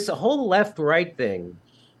 this whole left-right thing,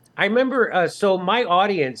 I remember, so my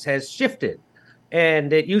audience has shifted.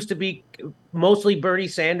 And it used to be mostly Bernie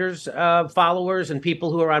Sanders followers and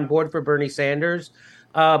people who are on board for Bernie Sanders.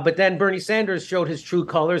 But then Bernie Sanders showed his true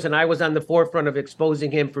colors, and I was on the forefront of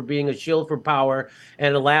exposing him for being a shill for power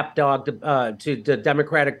and a lapdog to the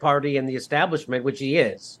Democratic Party and the establishment, which he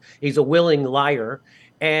is. He's a willing liar,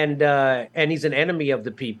 and he's an enemy of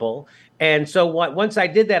the people. And so once I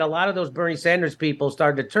did that, a lot of those Bernie Sanders people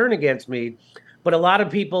started to turn against me. But a lot of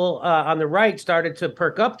people on the right started to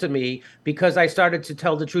perk up to me because I started to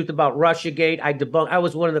tell the truth about Russiagate. I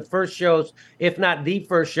was one of the first shows, if not the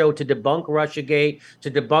first show, to debunk Russiagate, to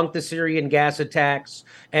debunk the Syrian gas attacks,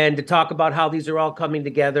 and to talk about how these are all coming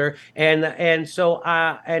together. And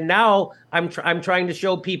now I'm trying to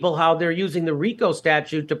show people how they're using the RICO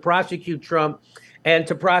statute to prosecute Trump and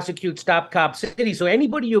to prosecute Stop Cop City. So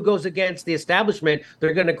anybody who goes against the establishment,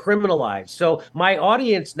 they're going to criminalize. So my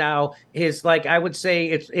audience now is I would say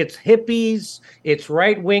it's hippies, it's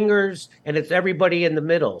right-wingers, and it's everybody in the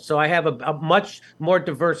middle. So I have a much more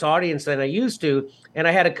diverse audience than I used to. And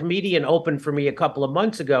I had a comedian open for me a couple of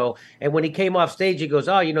months ago. And when he came off stage, he goes,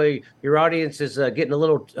 "Oh, your audience is getting a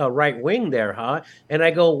little right wing there, huh?" And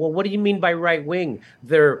I go, "Well, what do you mean by right wing?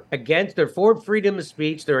 They're for freedom of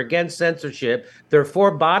speech. They're against censorship. They're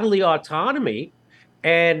for bodily autonomy,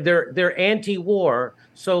 and they're anti-war.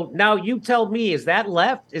 So now you tell me, is that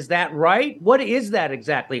left? Is that right? What is that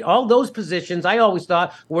exactly?" All those positions I always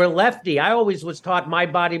thought were lefty. I always was taught my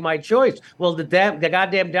body, my choice. Well, the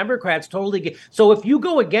goddamn Democrats totally get. So if you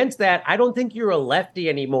go against that, I don't think you're a lefty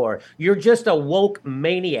anymore. You're just a woke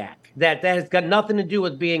maniac. That has got nothing to do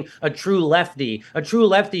with being a true lefty. A true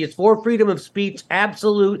lefty is for freedom of speech,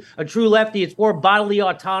 absolute. A true lefty is for bodily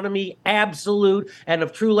autonomy, absolute. And a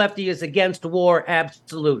true lefty is against war,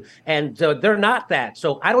 absolute. And they're not that. So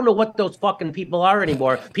So I don't know what those fucking people are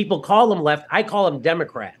anymore. People call them left. I call them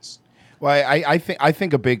Democrats. Well, I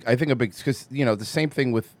think a big because the same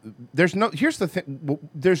thing with here's the thing,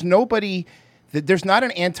 there's nobody. There's not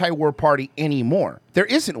an anti-war party anymore. There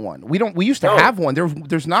isn't one. We used to have one.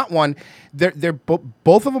 There's not one.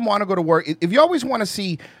 Both of them want to go to war. If you always want to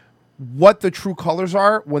see what the true colors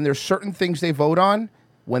are, when there's certain things they vote on,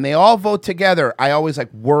 when they all vote together, I always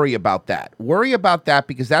worry about that. Worry about that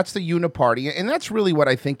because that's the uniparty, and that's really what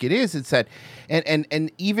I think it is. It's that, and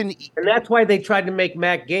that's why they tried to make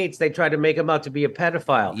Matt Gaetz. They tried to make him out to be a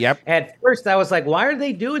pedophile. Yep. At first, I was like, why are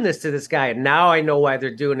they doing this to this guy? And now I know why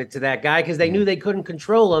they're doing it to that guy because they knew they couldn't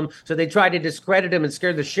control him, so they tried to discredit him and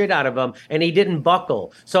scare the shit out of him, and he didn't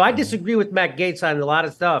buckle. So I disagree with Matt Gaetz on a lot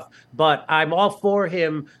of stuff, but I'm all for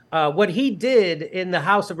him. What he did in the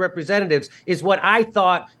House of Representatives is what I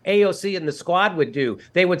thought AOC and the squad would do.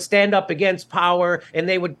 They would stand up against power and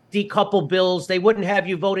they would decouple bills. They wouldn't have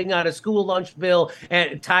you voting on a school lunch bill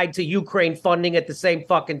and tied to Ukraine funding at the same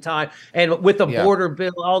fucking time and with a border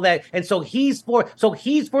bill, all that. And so he's for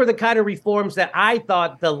the kind of reforms that I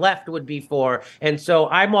thought the left would be for. And so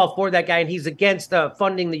I'm all for that guy, and he's against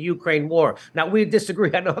funding the Ukraine war. Now we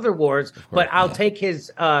disagree on other wars, but I'll take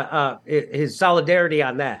his solidarity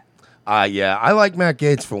on that. Yeah, I like Matt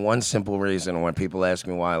Gaetz for one simple reason. When people ask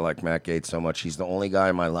me why I like Matt Gaetz so much, he's the only guy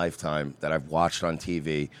in my lifetime that I've watched on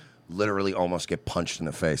TV literally almost get punched in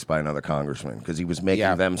the face by another congressman because he was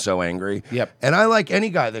making them so angry. Yep. And I like any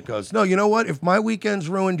guy that goes, no, you know what? If my weekend's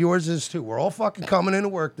ruined, yours is too. We're all fucking coming into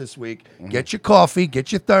work this week. Get your coffee,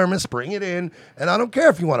 get your thermos, bring it in, and I don't care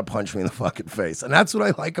if you want to punch me in the fucking face. And that's what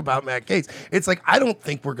I like about Matt Gaetz. It's like, I don't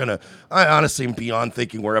think I honestly am beyond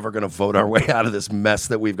thinking we're ever going to vote our way out of this mess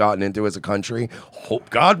that we've gotten into as a country. Hope,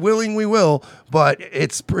 God willing, we will. But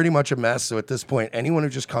it's pretty much a mess. So at this point, anyone who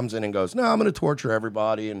just comes in and goes, no, I'm going to torture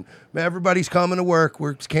everybody, and everybody's coming to work,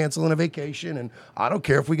 we're canceling a vacation, and I don't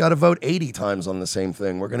care if we got to vote 80 times on the same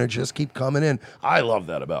thing. We're going to just keep coming in. I love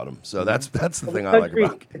that about him. So that's the thing I like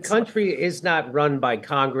about it. The country is not run by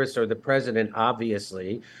Congress or the president,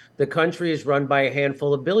 obviously. The country is run by a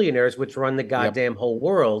handful of billionaires, which run the goddamn whole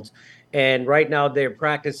world. And right now they're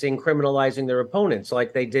practicing criminalizing their opponents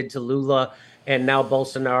like they did to Lula and now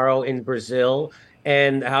Bolsonaro in Brazil,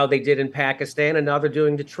 and how they did in Pakistan, and now they're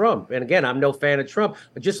doing to Trump. And again, I'm no fan of Trump,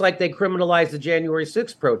 but just like they criminalized the January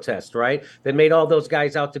 6th protest, right? They made all those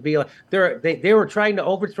guys out to be like, they were trying to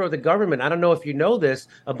overthrow the government. I don't know if you know this.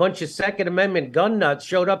 A bunch of Second Amendment gun nuts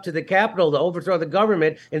showed up to the Capitol to overthrow the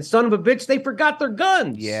government, and son of a bitch, they forgot their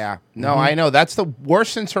guns. Yeah. No, I know. That's the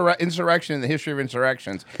worst insurrection in the history of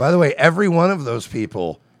insurrections. By the way, every one of those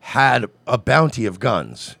people had a bounty of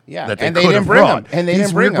guns. Yeah, that they and they didn't bring them. And they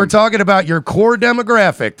didn't bring them. We're talking about your core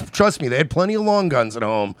demographic. Trust me, they had plenty of long guns at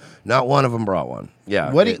home. Not one of them brought one.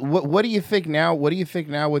 Yeah. What do you think now? What do you think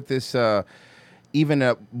now with this? Even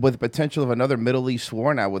with the potential of another Middle East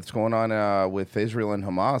war now, what's going on with Israel and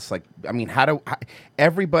Hamas? Like, I mean,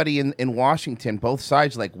 everybody in Washington, both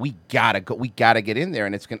sides, like, we gotta get in there,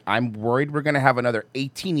 and I'm worried we're gonna have another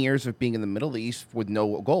 18 years of being in the Middle East with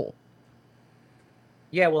no goal.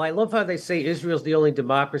 Yeah, well, I love how they say Israel's the only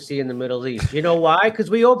democracy in the Middle East. You know why? Because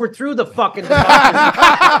we overthrew the fucking democracy.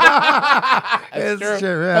 It's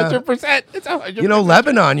true, yeah. 100%. It's 100%. You know,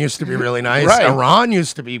 Lebanon used to be really nice. Right. Iran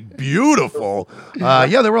used to be beautiful.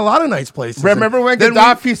 Yeah, there were a lot of nice places. Remember when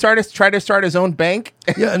Gaddafi tried to start his own bank?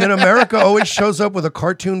 Yeah, and then America always shows up with a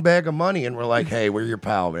cartoon bag of money, and we're like, hey, we're your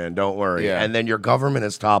pal, man. Don't worry. Yeah. And then your government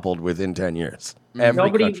is toppled within 10 years.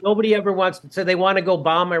 Nobody ever wants. So they want to go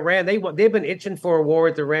bomb Iran. They've been itching for a war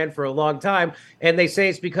with Iran for a long time, and they say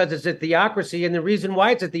it's because it's a theocracy. And the reason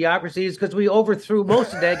why it's a theocracy is because we overthrew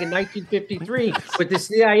Mossadegh in 1953 with the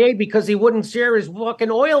CIA because he wouldn't share his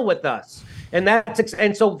fucking oil with us. And then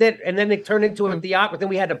it turned into a theocracy. Then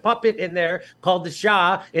we had a puppet in there called the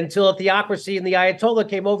Shah until a theocracy and the Ayatollah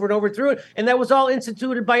came over and overthrew it. And that was all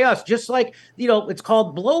instituted by us. Just like, it's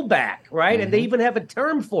called blowback, right? And they even have a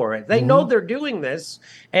term for it. They know they're doing this.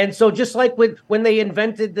 And so just like when they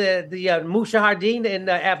invented the Mujahideen in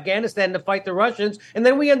Afghanistan to fight the Russians, and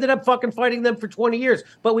then we ended up fucking fighting them for 20 years,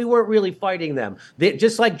 but we weren't really fighting them.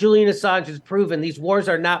 Just like Julian Assange has proven, these wars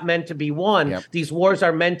are not meant to be won. Yep. These wars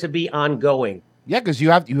are meant to be ongoing. Yeah, because you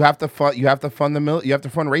have to fund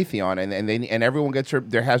Raytheon, and everyone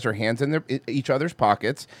has their hands in each other's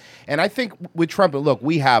pockets. And I think with Trump, look,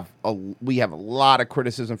 we have a lot of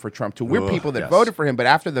criticism for Trump too. We're people that voted for him, but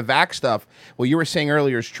after the vax stuff, what you were saying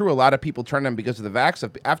earlier is true. A lot of people turned on him because of the vax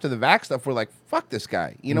stuff. After the vax stuff, we're like, fuck this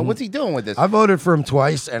guy. What's he doing with this? I voted for him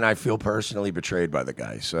twice, and I feel personally betrayed by the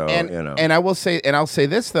guy. So and I will say, and I'll say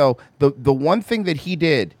this though, the one thing that he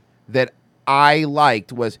did that I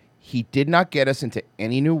liked was, He did not get us into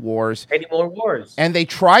any new wars. Any more wars. And they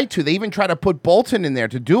tried to. They even tried to put Bolton in there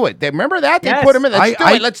to do it. They remember that? They Yes. put him in.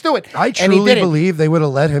 Let's do it. I And he truly didn't. believe they would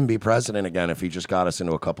have let him be president again if he just got us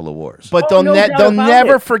into a couple of wars. But they'll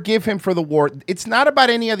never forgive him for the war. It's not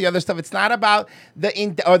about any of the other stuff. It's not about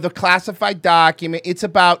the classified document. It's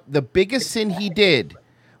about the biggest sin he did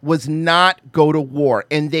was not go to war,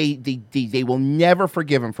 and they will never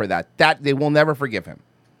forgive him for that. That they will never forgive him.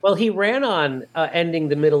 Well, he ran on ending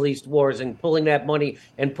the Middle East wars and pulling that money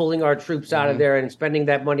and pulling our troops out of there and spending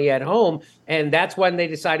that money at home. And that's when they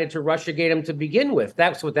decided to Russiagate him to begin with.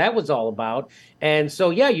 That's what that was all about. And so,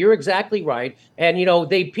 yeah, you're exactly right. And, you know,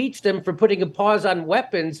 they impeached him for putting a pause on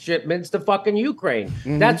weapons shipments to fucking Ukraine.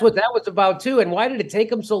 That's what that was about, too. And why did it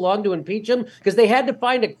take him so long to impeach him? Because they had to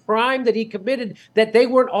find a crime that he committed that they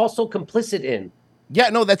weren't also complicit in. Yeah,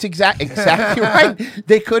 no, that's exactly right.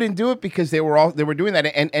 They couldn't do it because they were doing that,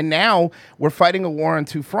 and now we're fighting a war on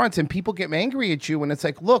two fronts, and people get angry at you, and it's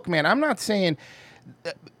like, look, man, I'm not saying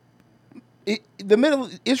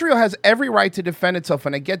Israel has every right to defend itself,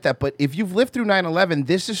 and I get that, but if you've lived through 9/11,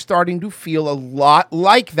 this is starting to feel a lot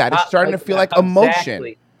like that. It's starting to feel like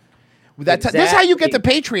emotion. This is how you get the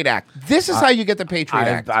Patriot Act. This is how you get the Patriot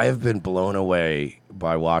Act. I have been blown away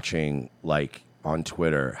by watching, like, on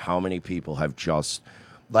Twitter, how many people have just,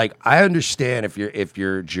 like, I understand if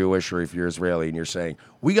you're Jewish or if you're Israeli and you're saying,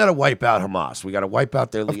 we got to wipe out Hamas, we got to wipe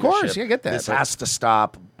out their leadership. Of course, you get that. This has to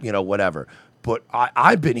stop, you know, whatever. But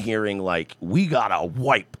I've been hearing, like, we got to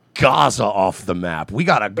wipe Gaza off the map. We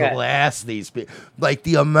got to glass these people. Like,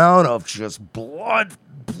 the amount of just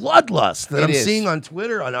bloodlust that I'm seeing on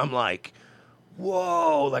Twitter, and I'm like,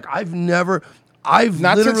 whoa, like, I've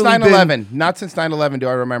not since 9/11. Not since 9/11 do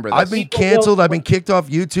I remember this. I've been canceled. I've been kicked off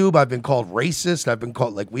YouTube. I've been called racist. I've been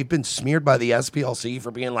called, like, we've been smeared by the SPLC for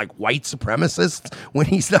being like white supremacists when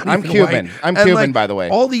he's not. I'm even Cuban. white. I'm And, Cuban, like, by the way.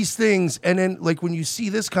 All these things, and then, like, when you see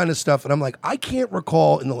this kind of stuff, and I'm like, I can't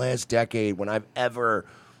recall in the last decade when I've ever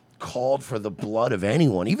called for the blood of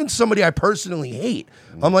anyone, even somebody I personally hate.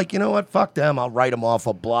 I'm like, you know what? Fuck them. I'll write them off.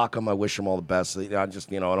 I'll block them. I wish them all the best. I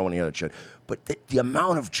just, you know, I don't want to hear that shit. But the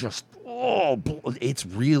amount of just, it's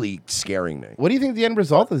really scaring me. What do you think the end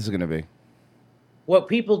result of this is going to be? What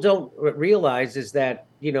people don't realize is that,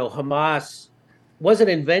 you know, Hamas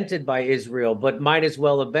wasn't invented by Israel, but might as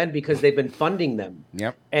well have been because they've been funding them.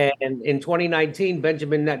 Yep. And in 2019,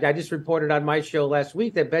 I just reported on my show last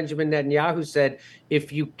week that Benjamin Netanyahu said,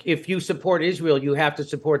 if you support Israel, you have to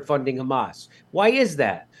support funding Hamas. Why is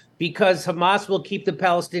that? Because Hamas will keep the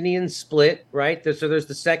Palestinians split, right? So there's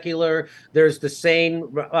the secular, there's the sane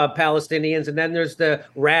Palestinians, and then there's the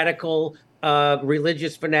radical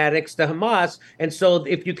religious fanatics to Hamas. And so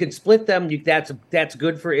if you can split them, that's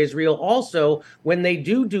good for Israel. Also, when they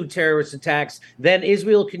do terrorist attacks, then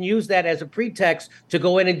Israel can use that as a pretext to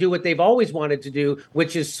go in and do what they've always wanted to do,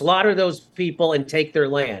 which is slaughter those people and take their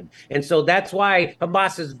land. And so that's why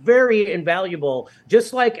Hamas is very invaluable,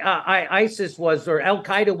 just like ISIS was, or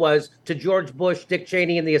Al-Qaeda was to George Bush, Dick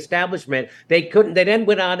Cheney, and the establishment. They then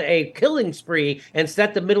went on a killing spree and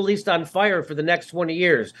set the Middle East on fire for the next 20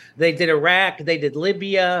 years. They did Iraq, they did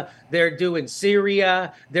Libya, they're doing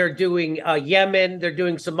Syria, they're doing Yemen, they're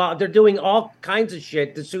doing Somalia, they're doing all kinds of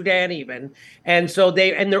shit, the Sudan even. And so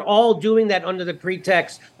they're all doing that under the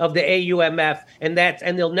pretext of the AUMF, and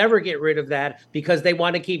they'll never get rid of that because they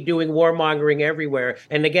want to keep doing warmongering everywhere.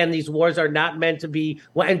 And again, these wars are not meant to be,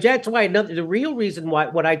 and that's why the real reason why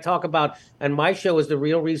what I talk about on my show is the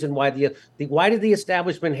real reason why why did the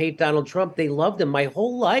establishment hate Donald Trump? They loved him. My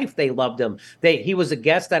whole life they loved him. He was a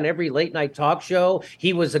guest on every late night talk show.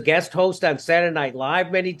 He was a guest host on Saturday Night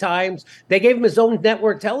Live many times. They gave him his own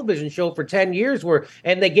network television show for 10 years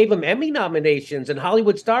and they gave him Emmy nominations, and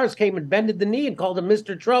Hollywood stars came and bended the knee and called him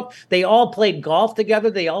Mr. Trump. They all played golf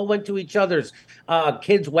together. They all went to each other's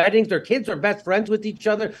kids' weddings. Their kids are best friends with each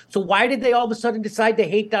other. So why did they all of a sudden decide to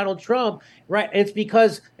hate Donald Trump? Right. And it's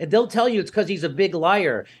because they'll tell you it's because he's a big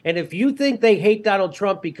liar. And if you think they hate Donald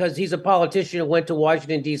Trump because he's a politician who went to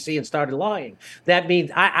Washington, D.C. and started lying, that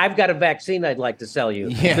means I've got a vaccine I'd like to sell you.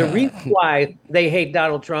 Yeah. The reason why they hate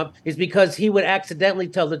Donald Trump is because he would accidentally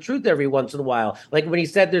tell the truth every once in a while. Like when he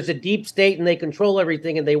said there's a deep state and they control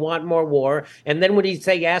everything and they want more war. And then when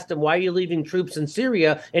he asked him, why are you leaving troops in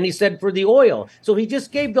Syria? And he said, for the oil. So he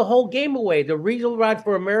just gave the whole game away. The real rod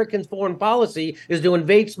for American foreign policy is to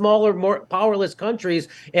invade smaller, more powerless countries,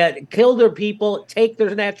 kill their people, take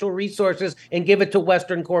their natural resources, and give it to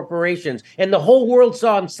Western corporations. And the whole world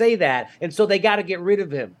saw him say that, and so they got to get rid of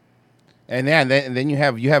him. And then you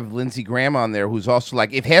have Lindsey Graham on there, who's also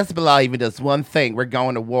like, if Hezbollah even does one thing, we're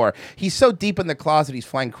going to war. He's so deep in the closet, he's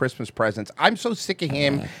flying Christmas presents. I'm so sick of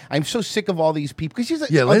him. I'm so sick of all these people. Because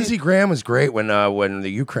Lindsey Graham was great when the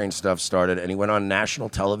Ukraine stuff started, and he went on national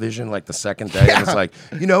television like the second day. And it's like,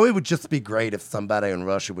 it would just be great if somebody in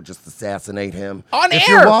Russia would just assassinate him. If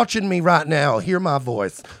you're watching me right now, hear my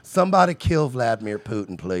voice. Somebody kill Vladimir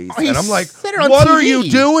Putin, please. And I'm like, what are you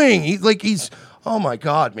doing? He's. Oh my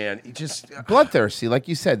God, man! He just bloodthirsty, like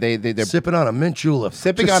you said. They're sipping on a mint julep,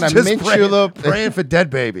 mint julep, praying for dead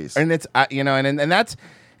babies. And it's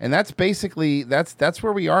and that's basically that's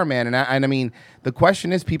where we are, man. And I mean, the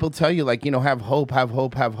question is, people tell you like, have hope,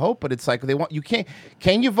 but it's like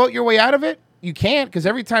can you vote your way out of it? You can't, because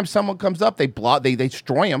every time someone comes up, they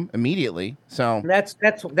destroy them immediately. So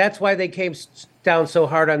that's why they came down so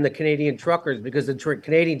hard on the Canadian truckers, because the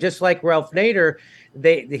Canadian, just like Ralph Nader,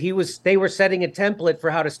 they were setting a template for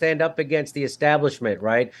how to stand up against the establishment,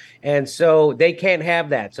 right? And so they can't have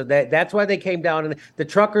that. So that's why they came down. And the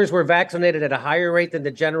truckers were vaccinated at a higher rate than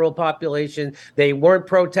the general population. They weren't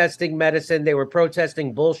protesting medicine. They were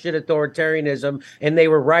protesting bullshit authoritarianism, and they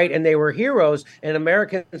were right, and they were heroes. And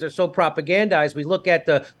Americans are so propagandized. We look at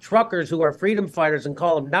the truckers who are freedom fighters and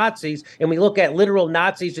call them Nazis, and we look at literal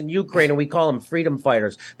Nazis in Ukraine and we call them freedom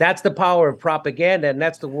fighters. That's the power of propaganda, and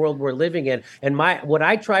that's the world we're living in. And what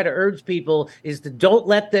I try to urge people is to don't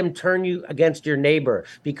let them turn you against your neighbor,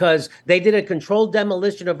 because they did a controlled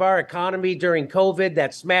demolition of our economy during COVID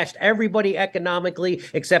that smashed everybody economically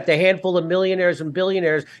except a handful of millionaires and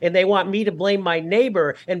billionaires. And they want me to blame my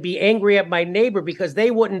neighbor and be angry at my neighbor because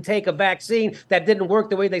they wouldn't take a vaccine that didn't work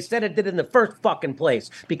the way they said it did in the first fucking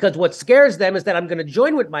place. Because what scares them is that I'm going to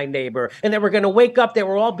join with my neighbor, and that we're going to wake up that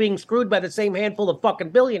we're all being screwed by the same handful of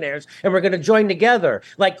fucking billionaires, and we're going to join together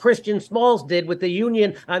like Christian Smalls did with the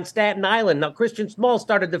union on Staten Island. Now, Christian Smalls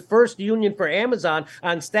started the first union for Amazon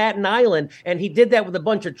on Staten Island, and he did that with a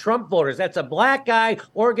bunch of Trump voters. That's a black guy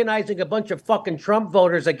organizing a bunch of fucking Trump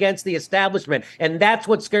voters against the establishment, and that's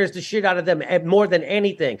what scares the shit out of them more than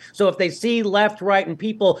anything. So if they see left, right, and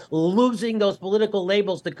people losing those political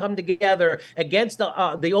labels to come together against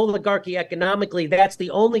the oligarchy economically, that's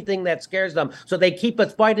the only thing that scares them. So they keep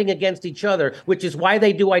us fighting against each other, which is why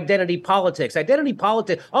they do identity politics. Identity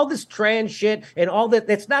politics, all this trans shit and all that,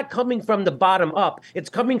 it's not coming from the bottom up. It's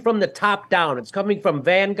coming from the top down. It's coming from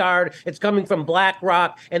Vanguard. It's coming from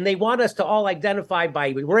BlackRock. And they want us to all identify by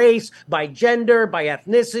race, by gender, by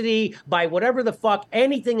ethnicity, by whatever the fuck,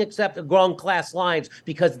 anything except the wrong class lines,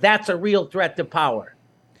 because that's a real threat to power.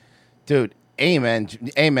 Dude, amen.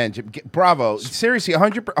 Bravo. Seriously,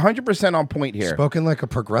 100% on point here. Spoken like a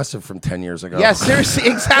progressive from 10 years ago. Yeah, seriously,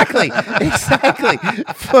 exactly.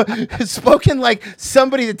 Spoken like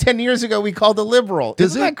somebody that 10 years ago we called a liberal.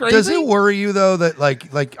 Isn't that crazy? Does it worry you, though, that,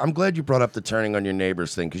 like I'm glad you brought up the turning on your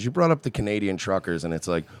neighbors thing, because you brought up the Canadian truckers, and it's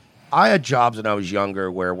like, I had jobs when I was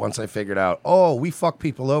younger where once I figured out, we fuck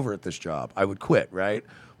people over at this job, I would quit, right?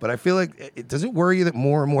 But I feel like, does it worry you that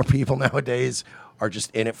more and more people nowadays are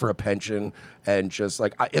just in it for a pension, and just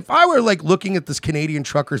like, if I were like looking at this Canadian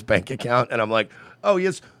trucker's bank account and I'm like, he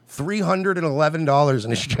has $311 in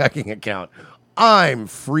his checking account, I'm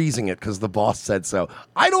freezing it because the boss said so.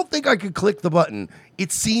 I don't think I could click the button.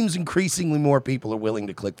 It seems increasingly more people are willing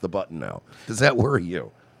to click the button now. Does that worry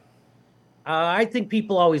you? I think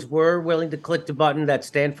people always were willing to click the button. That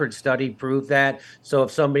Stanford study proved that. So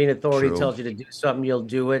if somebody in authority tells you to do something, you'll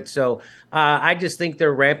do it. So I just think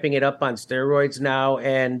they're ramping it up on steroids now.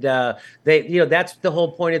 And that's the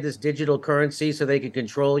whole point of this digital currency, so they can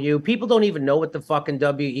control you. People don't even know what the fucking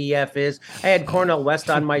WEF is. I had Cornel West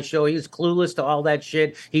on my show. He's clueless to all that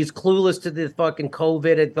shit. He's clueless to the fucking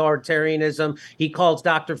COVID authoritarianism. He calls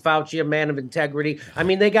Dr. Fauci a man of integrity. I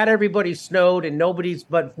mean, they got everybody snowed, and nobody's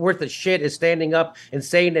but worth a shit is standing up and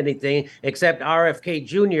saying anything except RFK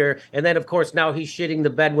Jr. And then, of course, now he's shitting the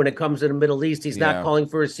bed when it comes to the Middle East. He's not calling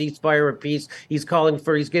for a ceasefire or peace. He's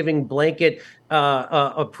giving blanket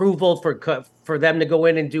approval for them to go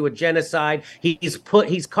in and do a genocide. He's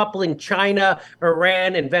coupling China,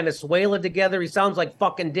 Iran, and Venezuela together. He sounds like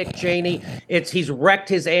fucking Dick Cheney. He's wrecked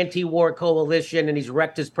his anti-war coalition, and he's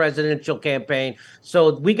wrecked his presidential campaign.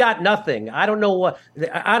 So we got nothing. I don't know what.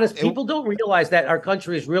 Honest, people don't realize that our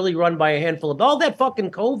country is really run by a handful of all that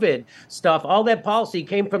fucking COVID stuff. All that policy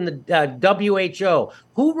came from the WHO.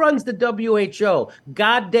 Who runs the WHO?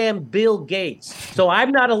 Goddamn Bill Gates. So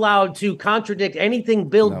I'm not allowed to contradict anything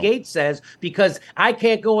Bill Gates says because I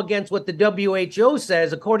can't go against what the WHO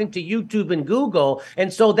says according to YouTube and Google.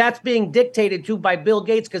 And so that's being dictated to by Bill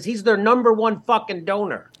Gates because he's their number one fucking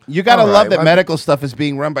donor. You gotta love that medical stuff is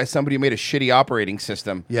being run by somebody who made a shitty operating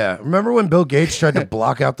system. Yeah, remember when Bill Gates tried to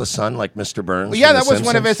block out the sun like Mr. Burns? Well, yeah, from that The was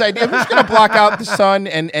one of Simpsons? his ideas. I'm just gonna block out the sun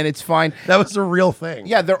and it's fine. That was a real thing.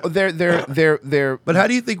 Yeah, they're. But how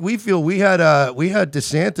do you think we feel? We had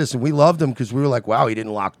DeSantis and we loved him because we were like, wow, he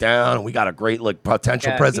didn't lock down and we got a great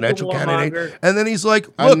potential Yeah, presidential he's a candidate. warmonger. And then he's like,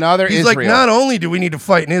 look, Another he's like, Israel. not only do we need to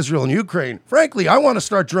fight in Israel and Ukraine, frankly, I want to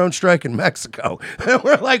start drone strike in Mexico. And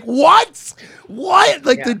we're like, what? What?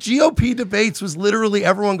 Like the GOP debates was literally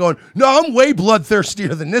everyone going, no, I'm way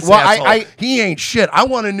bloodthirstier than this asshole. He ain't shit. I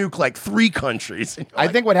want to nuke like 3 countries. I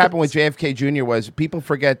think what happened with JFK Jr. was people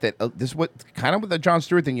forget that this is what kind of with the Jon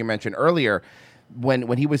Stewart thing you mentioned earlier.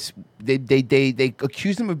 When he was, they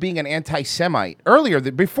accused him of being an anti-Semite earlier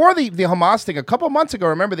before the Hamas thing a couple of months ago.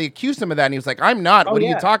 Remember they accused him of that, and he was like, "I'm not. What are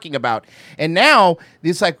you talking about?" And now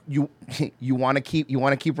it's like you want to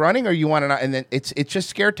keep running, or you want to not, and then it's just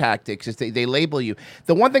scare tactics. They label you.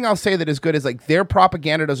 The one thing I'll say that is good is like their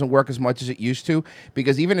propaganda doesn't work as much as it used to,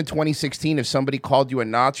 because even in 2016, if somebody called you a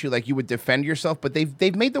Nazi, like you would defend yourself, but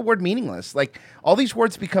they've made the word meaningless. Like all these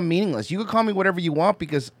words become meaningless. You can call me whatever you want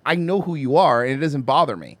because I know who you are, and it doesn't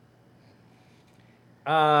bother me.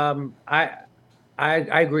 I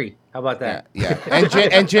agree. How about that? Yeah.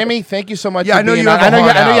 And Jimmy, thank you so much. Yeah, for I know being you on. had a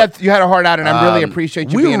hard out. You had a hard out, and I really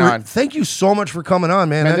appreciate you being on. Thank you so much for coming on,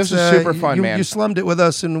 man. Man, this was super fun, man. You slummed it with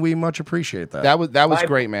us, and we much appreciate that. That was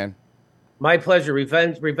great, man. My pleasure.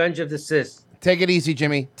 Revenge of the Cis. Take it easy,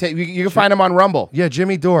 Jimmy. You can find him on Rumble. Yeah,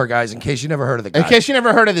 Jimmy Dore, guys. In case you never heard of the guy. In case you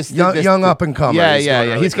never heard of this young up and comer.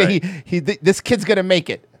 Yeah. This kid's gonna make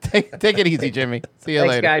it. Take it easy, Jimmy. See you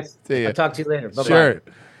Thanks, later. guys. See you. I'll talk to you later. Bye-bye.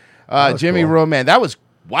 Sure. Jimmy cool. Roman, that was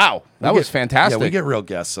wow. That was fantastic. Yeah, we get real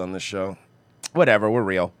guests on this show. Whatever, we're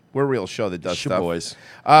real. We're a real show that does stuff. Boys.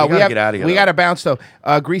 We gotta get out of here. We got to bounce though.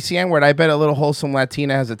 Greasy N-word. I bet a little wholesome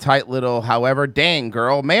Latina has a tight little. However, dang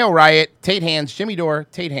girl. Mayo Riot. Tate Hands. Jimmy Dore.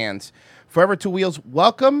 Tate Hands. Forever Two Wheels.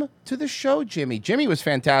 Welcome to the show, Jimmy. Jimmy was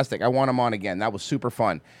fantastic. I want him on again. That was super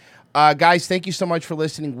fun. Guys, thank you so much for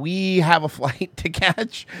listening. We have a flight to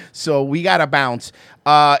catch, so we got to bounce.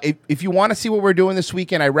 If you want to see what we're doing this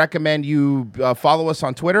weekend, I recommend you follow us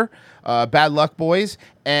on Twitter, Bad Luck Boys,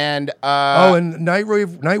 and and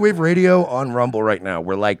Nightwave Radio on Rumble right now.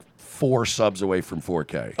 We're like 4 subs away from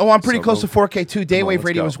 4K. Oh, I'm pretty close to 4K too. Daywave let's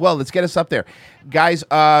Radio go. as well. Let's get us up there. Guys,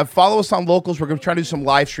 follow us on Locals. We're going to try to do some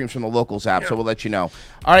live streams from the Locals app, so we'll let you know.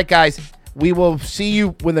 All right, guys. We will see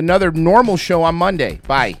you with another normal show on Monday.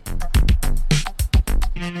 Bye.